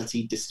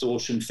reality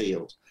distortion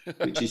field,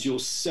 which is you're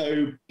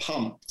so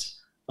pumped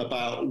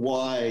about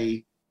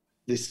why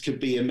this could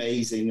be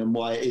amazing and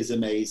why it is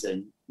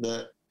amazing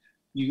that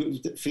you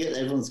forget that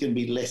everyone's going to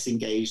be less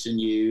engaged than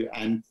you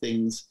and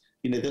things,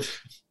 you know,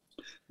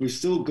 we've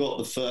still got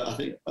the first, I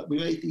think we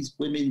made these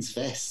women's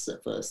vests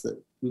at first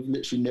that we've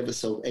literally never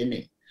sold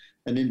any.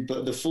 And then,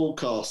 but the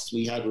forecasts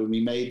we had when we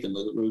made them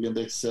that we were going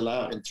to sell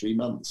out in 3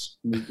 months,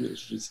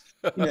 which was,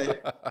 you know,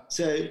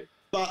 so,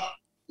 but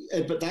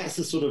that's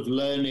the sort of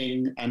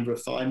learning and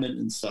refinement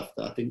and stuff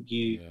that I think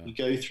you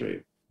go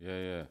through.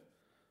 Yeah.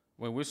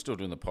 Well, we're still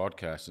doing the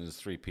podcast, and there's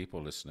 3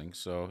 people listening,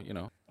 so, you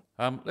know.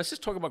 Let's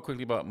just talk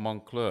quickly about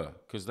Moncler,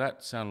 because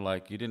that sounded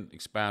like you didn't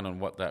expand on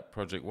what that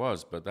project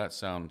was, but that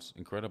sounds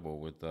incredible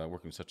with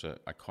working with such an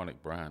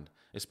iconic brand,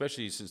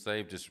 especially since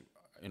they've just,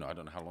 you know, I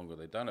don't know how long ago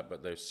they've done it,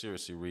 but they've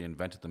seriously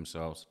reinvented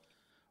themselves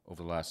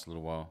over the last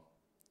little while.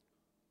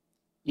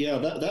 Yeah,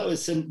 that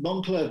was some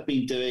Moncler have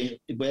been doing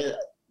where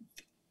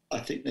I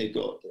think they've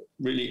got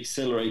really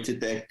accelerated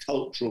their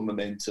cultural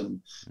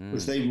momentum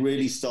because they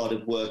really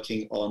started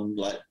working on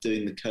like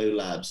doing the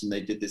collabs, and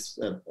they did this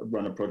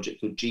run a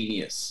project called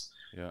Genius,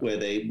 where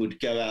they would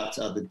go out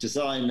to other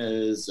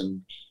designers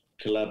and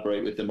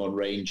collaborate with them on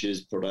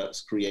ranges,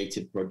 products,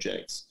 creative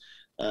projects.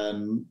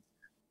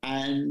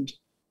 And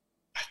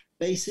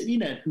basically, you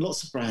know,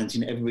 lots of brands,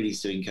 you know,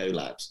 everybody's doing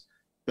collabs,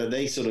 but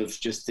they sort of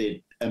just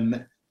did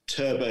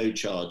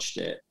turbocharged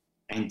it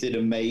and did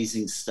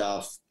amazing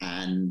stuff.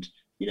 And,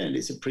 you know,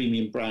 it's a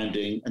premium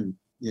branding and,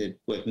 you know,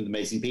 working with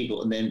amazing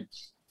people. And then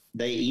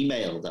they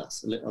emailed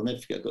us. I'll never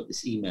forget, I got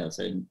this email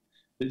saying,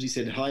 literally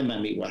said, "Hi,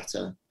 Mami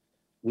Wata,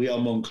 we are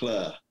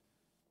Moncler.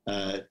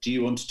 Do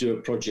you want to do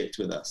a project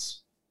with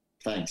us?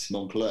 Thanks,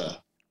 Moncler."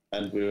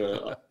 And we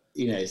were,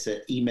 you know, so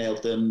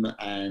emailed them,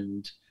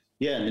 and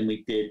and then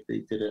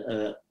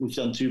we've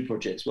done 2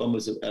 projects. One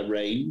was a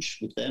range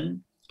with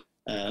them.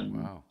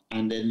 Wow.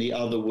 And then the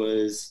other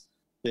was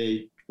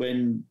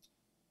when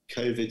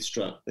COVID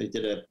struck, they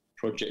did a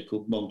project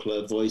called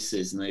Moncler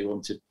Voices, and they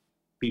wanted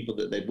people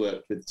that they'd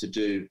worked with to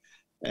do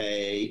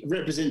a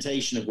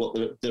representation of what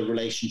the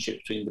relationship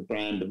between the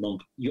brand and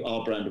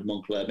our brand of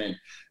Moncler meant.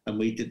 And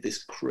we did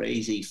this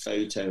crazy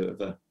photo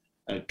of a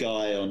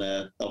guy on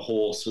a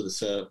horse with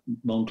a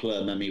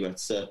Moncler Mamie Wet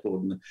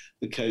surfboard, and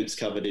the coat's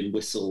covered in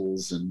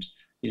whistles, and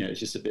it's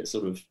just a bit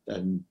sort of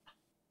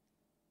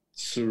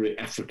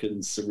African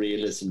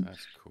surrealism.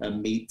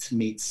 Cool.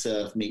 Meets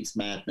surf, meets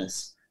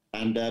madness,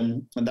 and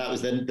that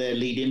was then their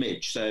lead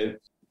image. So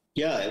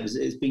yeah,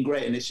 it's been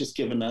great, and it's just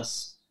given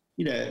us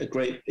a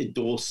great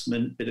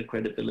endorsement, bit of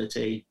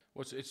credibility.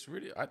 Well, it's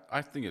really,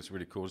 I think it's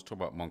really cool. Let's talk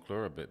about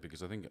Moncler a bit,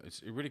 because I think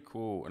it's really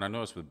cool. And I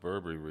noticed with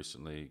Burberry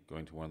recently,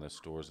 going to one of their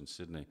stores in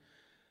Sydney,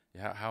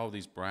 how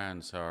these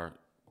brands are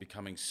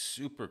becoming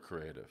super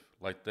creative.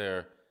 Like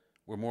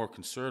we're more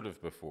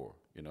conservative before,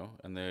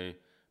 and they're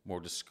more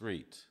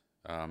discreet.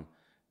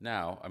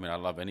 Now, I mean, I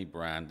love any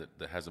brand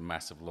that has a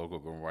massive logo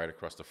going right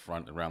across the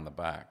front and around the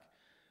back.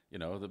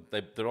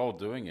 They're all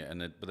doing it,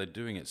 but they're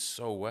doing it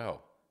so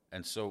well,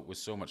 and so with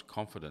so much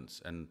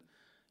confidence, and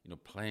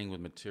playing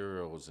with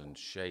materials and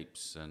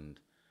shapes, and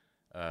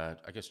I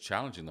guess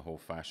challenging the whole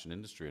fashion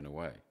industry in a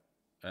way,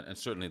 and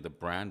certainly the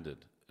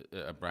branded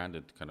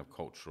kind of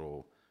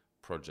cultural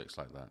projects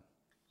like that.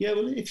 Yeah,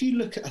 well, if you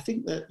look at, I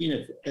think that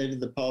over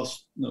the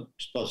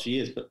past few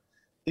years, but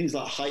things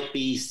like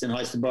Hypebeast and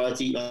High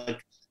Sobriety, I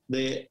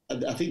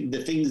think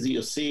the things that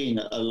you're seeing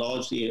are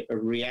largely a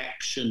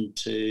reaction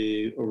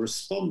to or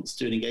response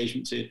to an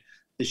engagement to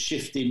the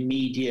shift in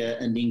media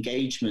and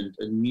engagement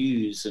and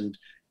news, and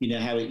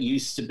how it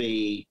used to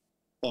be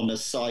on a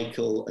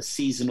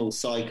seasonal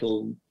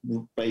cycle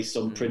based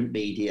on print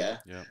media,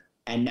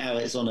 and now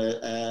it's on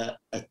a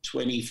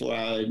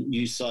 24-hour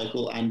news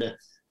cycle and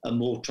a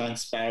more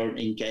transparent,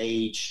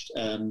 engaged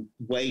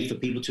way for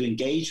people to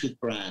engage with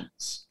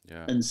brands.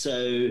 Yeah. And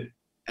so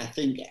I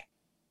think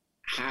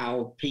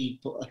how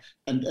people,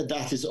 and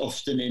that is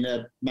often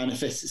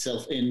manifests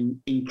itself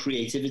in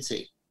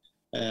creativity.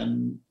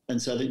 And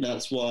so I think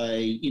that's why,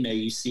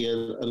 you see a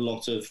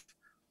lot of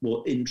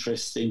more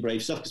interesting,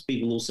 brave stuff, because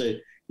people also,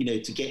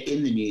 to get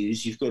in the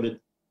news, you've got to do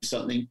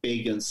something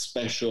big and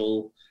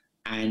special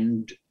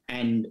and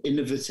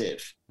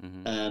innovative.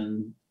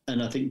 Mm-hmm.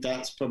 And I think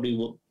that's probably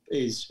what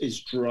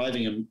is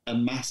driving a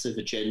massive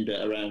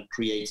agenda around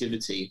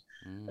creativity.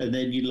 Mm. And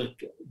then you look,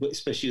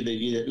 especially when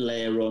you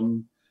layer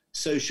on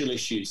social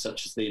issues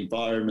such as the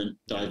environment,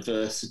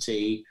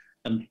 diversity,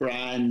 and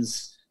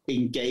brands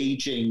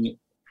engaging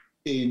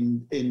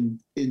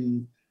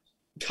in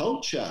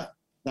culture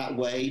that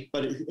way.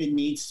 But it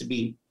needs to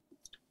be,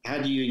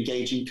 how do you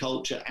engage in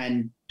culture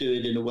and do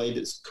it in a way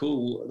that's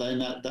cool? Then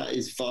that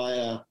is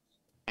via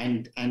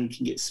and can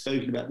get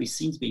spoken about, be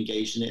seen to be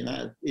engaged in it, and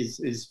that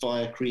is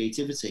via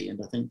creativity.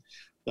 And I think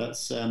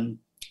that's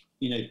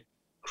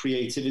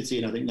creativity,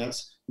 and I think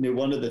that's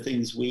one of the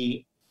things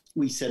we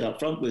said up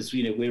front was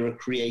we're a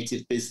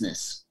creative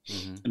business.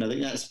 Mm-hmm. And I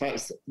think that's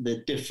perhaps the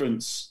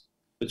difference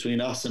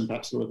between us and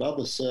perhaps a lot of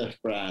other surf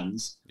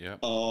brands.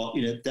 Are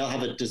they'll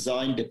have a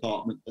design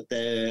department, but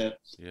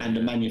and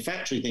a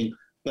manufacturing thing,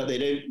 but they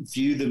don't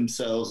view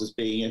themselves as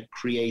being a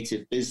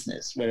creative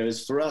business.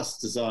 Whereas for us,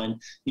 design,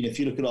 if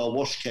you look at our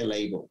Wash Care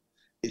label,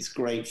 it's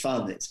great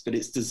fun. But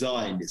it's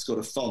designed, it's got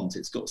a font,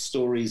 it's got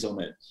stories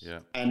on it. Yeah.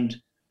 And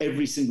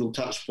every single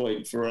touch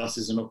point for us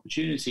is an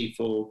opportunity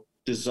for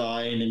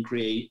design and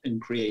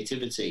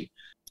creativity,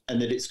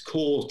 and that it's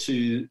core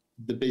to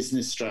the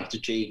business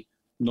strategy,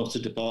 not a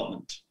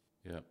department.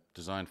 Yeah,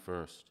 design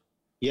first.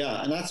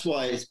 Yeah, and that's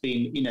why it's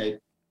been,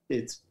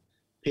 it's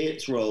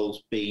Piet's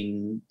role's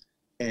been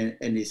and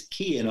is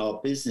key in our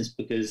business,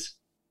 because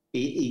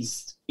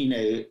he's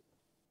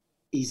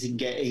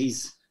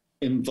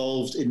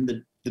involved in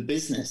the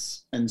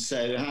business, and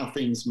so how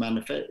things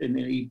manifest, and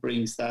he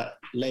brings that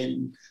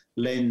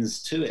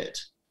lens to it,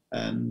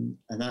 and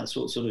that's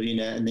what sort of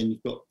and then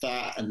you've got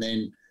that, and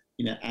then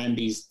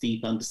Andy's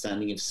deep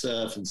understanding of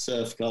surf and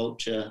surf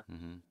culture,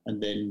 mm-hmm.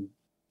 and then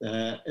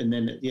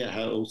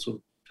how it all sort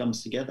of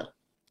comes together.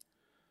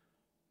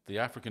 The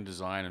African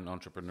design and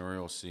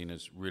entrepreneurial scene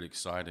is really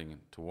exciting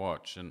to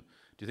watch. And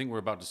do you think we're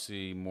about to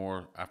see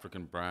more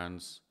African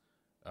brands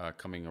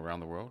coming around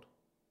the world?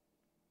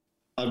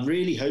 I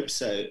really hope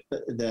so.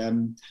 But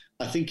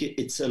I think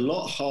it's a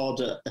lot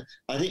harder.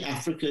 I think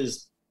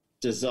Africa's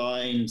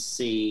design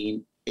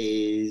scene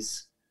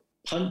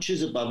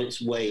punches above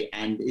its weight,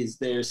 and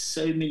there's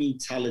so many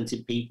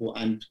talented people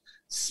and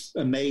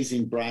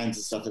amazing brands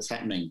and stuff that's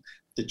happening.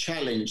 The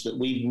challenge that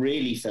we've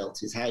really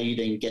felt is how you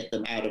then get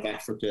them out of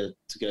Africa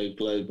to go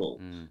global,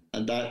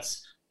 and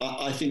that's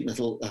I think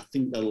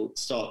that'll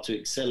start to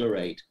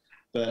accelerate.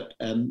 But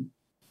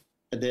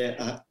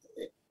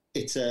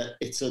it's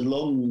a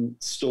long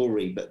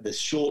story, but the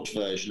short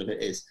version of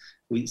it is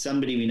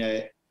somebody we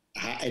know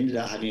ended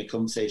up having a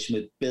conversation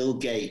with Bill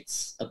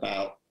Gates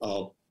about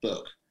our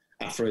book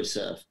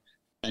Afrosurf,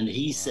 and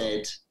he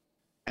said,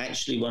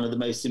 actually, one of the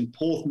most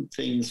important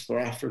things for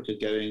Africa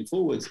going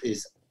forwards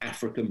is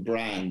African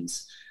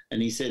brands.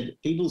 And he said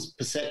people's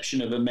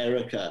perception of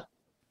America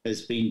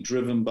has been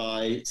driven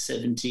by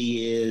 70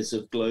 years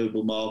of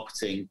global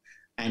marketing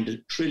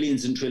and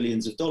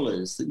trillions of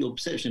dollars, that your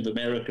perception of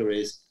America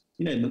is,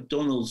 you know,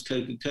 McDonald's,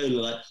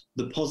 Coca-Cola, like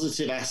the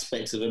positive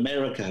aspects of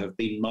America have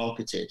been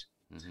marketed.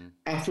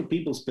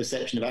 People's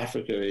perception of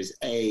Africa is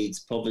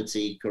AIDS,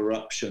 poverty,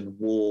 corruption,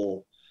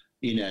 war,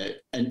 you know,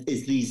 and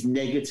is these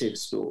negative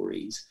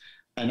stories.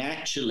 And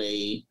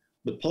actually,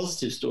 the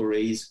positive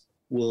stories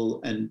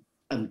will and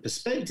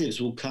perspectives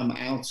will come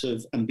out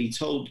of and be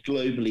told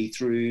globally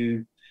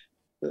through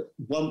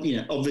one, you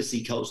know,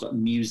 obviously culture like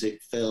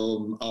music,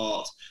 film,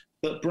 art,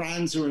 but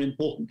brands are an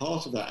important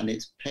part of that, and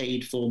it's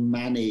paid for,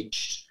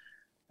 managed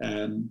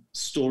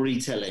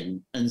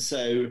storytelling. And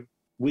so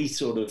we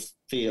sort of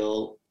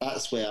feel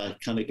that's where I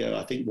kind of go,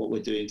 I think what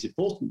we're doing is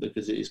important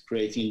because it is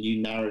creating a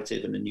new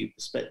narrative and a new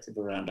perspective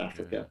around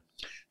Africa.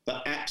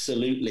 But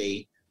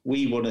absolutely,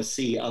 we want to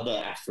see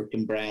other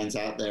African brands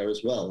out there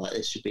as well. Like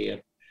there should be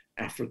a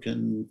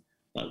African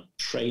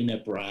trainer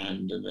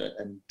brand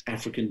and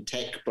African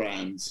tech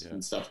brands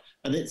and stuff.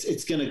 And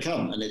it's going to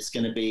come, and it's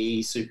going to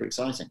be super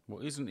exciting.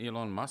 Well, isn't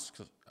Elon Musk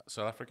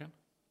South African?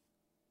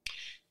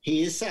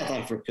 He is South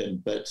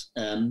African, but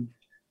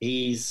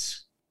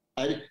it's funny.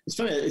 I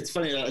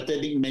don't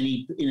think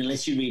many,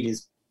 unless you read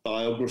his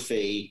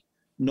biography,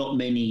 not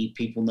many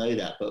people know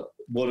that. But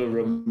what a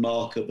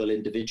remarkable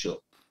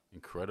individual!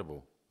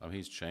 Incredible. I mean,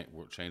 he's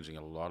changing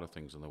a lot of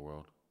things in the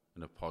world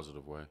in a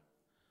positive way.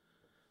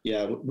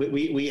 Yeah,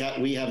 we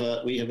have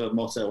a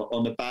motto.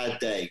 On a bad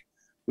day,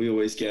 we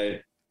always go,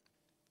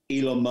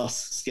 Elon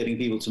Musk's getting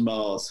people to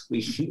Mars.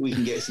 We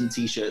can get some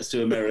T-shirts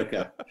to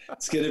America.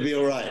 It's going to be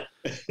all right.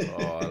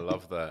 Oh, I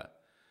love that.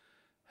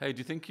 Hey, do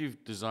you think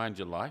you've designed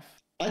your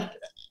life? At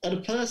a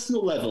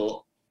personal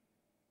level,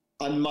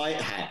 I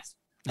might have.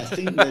 I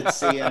think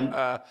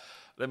that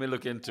let me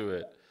look into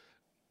it.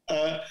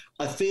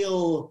 I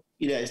feel,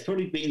 you know, it's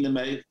probably been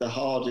the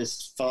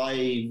hardest 5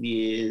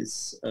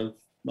 years of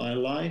my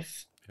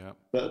life,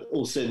 but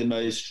also the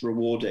most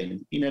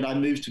rewarding. You know, and I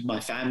moved with my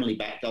family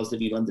back. I was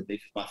living in London,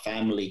 moved with my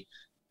family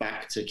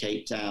back to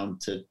Cape Town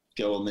to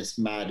go on this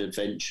mad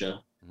adventure.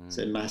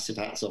 So massive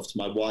hats off to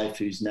my wife,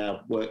 who's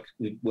now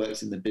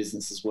works in the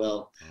business as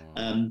well.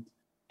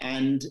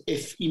 And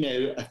if, you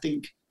know, I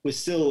think we're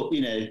still,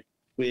 you know,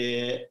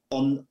 we're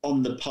on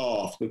the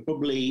path. We're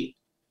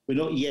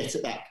not yet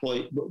at that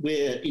point, but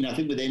we're, you know, I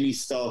think with any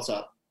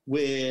startup,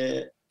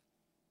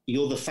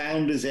 you're the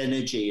founder's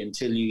energy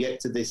until you get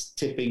to this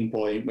tipping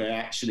point where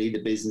actually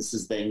the business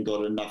has then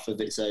got enough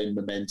of its own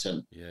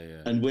momentum.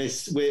 And we're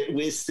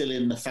still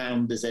in the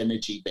founder's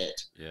energy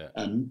bit.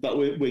 But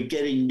we're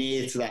getting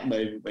near to that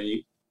moment when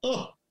you,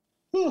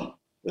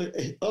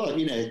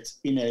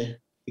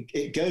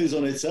 it goes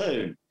on its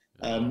own.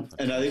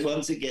 And I think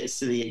once it gets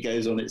to it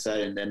goes on its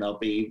own, then I'll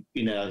be,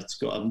 you know,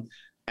 I'm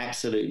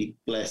absolutely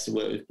blessed to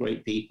work with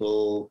great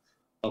people.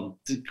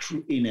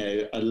 You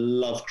know, I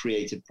love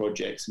creative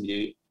projects, and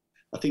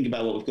I think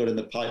about what we've got in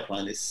the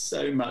pipeline. There's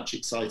so much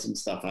exciting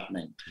stuff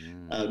happening,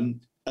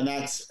 and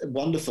that's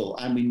wonderful.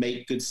 And we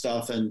make good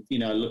stuff. And you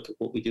know, look at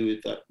what we do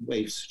with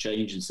Waves for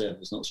Change and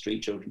Surfers Not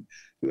Street Children.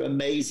 We're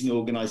amazing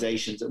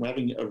organisations, and they're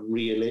having a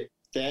real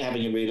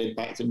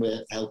impact, and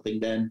we're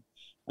helping them.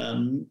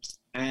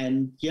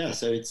 And yeah,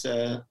 so it's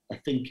I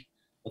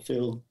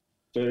feel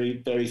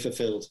very, very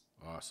fulfilled.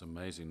 Oh, it's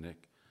amazing,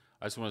 Nick.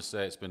 I just want to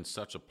say it's been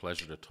such a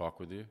pleasure to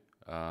talk with you,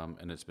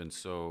 and it's been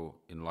so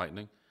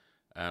enlightening.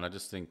 And I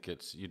just think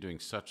you're doing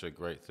such a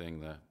great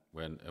thing there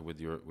with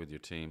your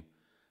team.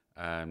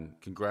 And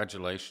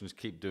congratulations,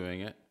 keep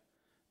doing it.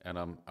 And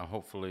I'll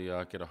hopefully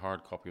get a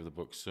hard copy of the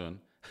book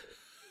soon.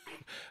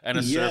 And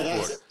a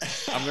surfboard.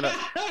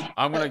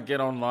 I'm gonna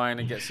get online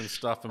and get some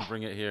stuff and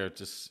bring it here,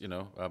 just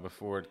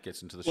before it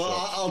gets into the shop.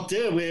 Well, I'll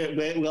do it.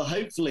 We'll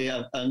hopefully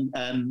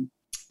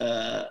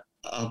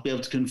I'll be able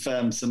to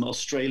confirm some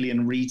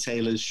Australian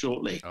retailers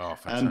shortly. Oh,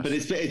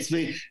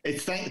 fantastic! But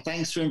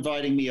thanks for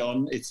inviting me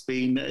on. It's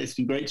been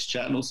great to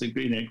chat, and also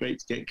great to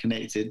get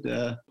connected.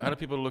 How do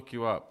people look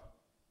you up?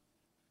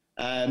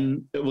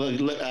 Well,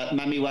 look at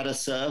Mamiwata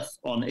Surf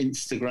on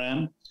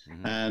Instagram,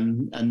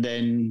 and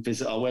then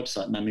visit our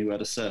website,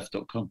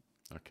 mamiwatasurf.com.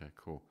 Okay,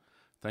 cool.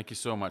 Thank you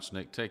so much,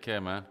 Nick. Take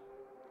care, man.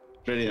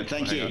 Brilliant.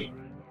 Thank you.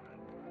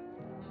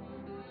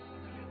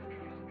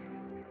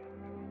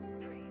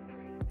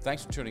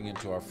 Thanks for tuning in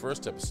to our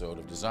first episode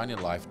of Design Your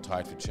Life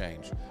Tide for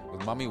Change with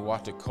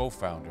Mamiwata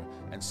co-founder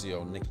and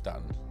CEO Nick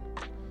Dutton.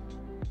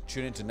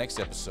 Tune in to next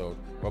episode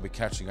where we'll be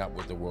catching up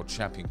with the world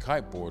champion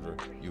kiteboarder,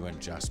 Ewan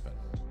Jaspin.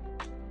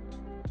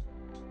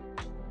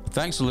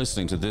 Thanks for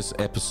listening to this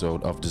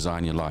episode of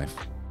Design Your Life.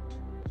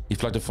 If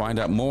you'd like to find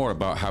out more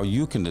about how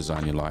you can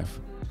design your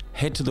life,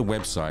 head to the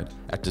website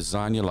at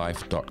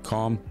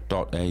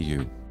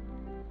designyourlife.com.au.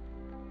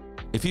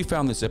 If you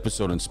found this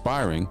episode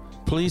inspiring,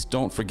 please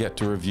don't forget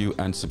to review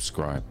and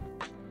subscribe.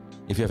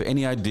 If you have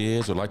any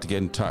ideas or like to get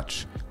in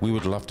touch, we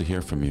would love to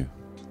hear from you.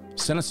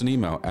 Send us an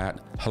email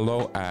at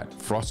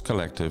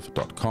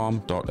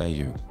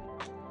hello@frostcollective.com.au.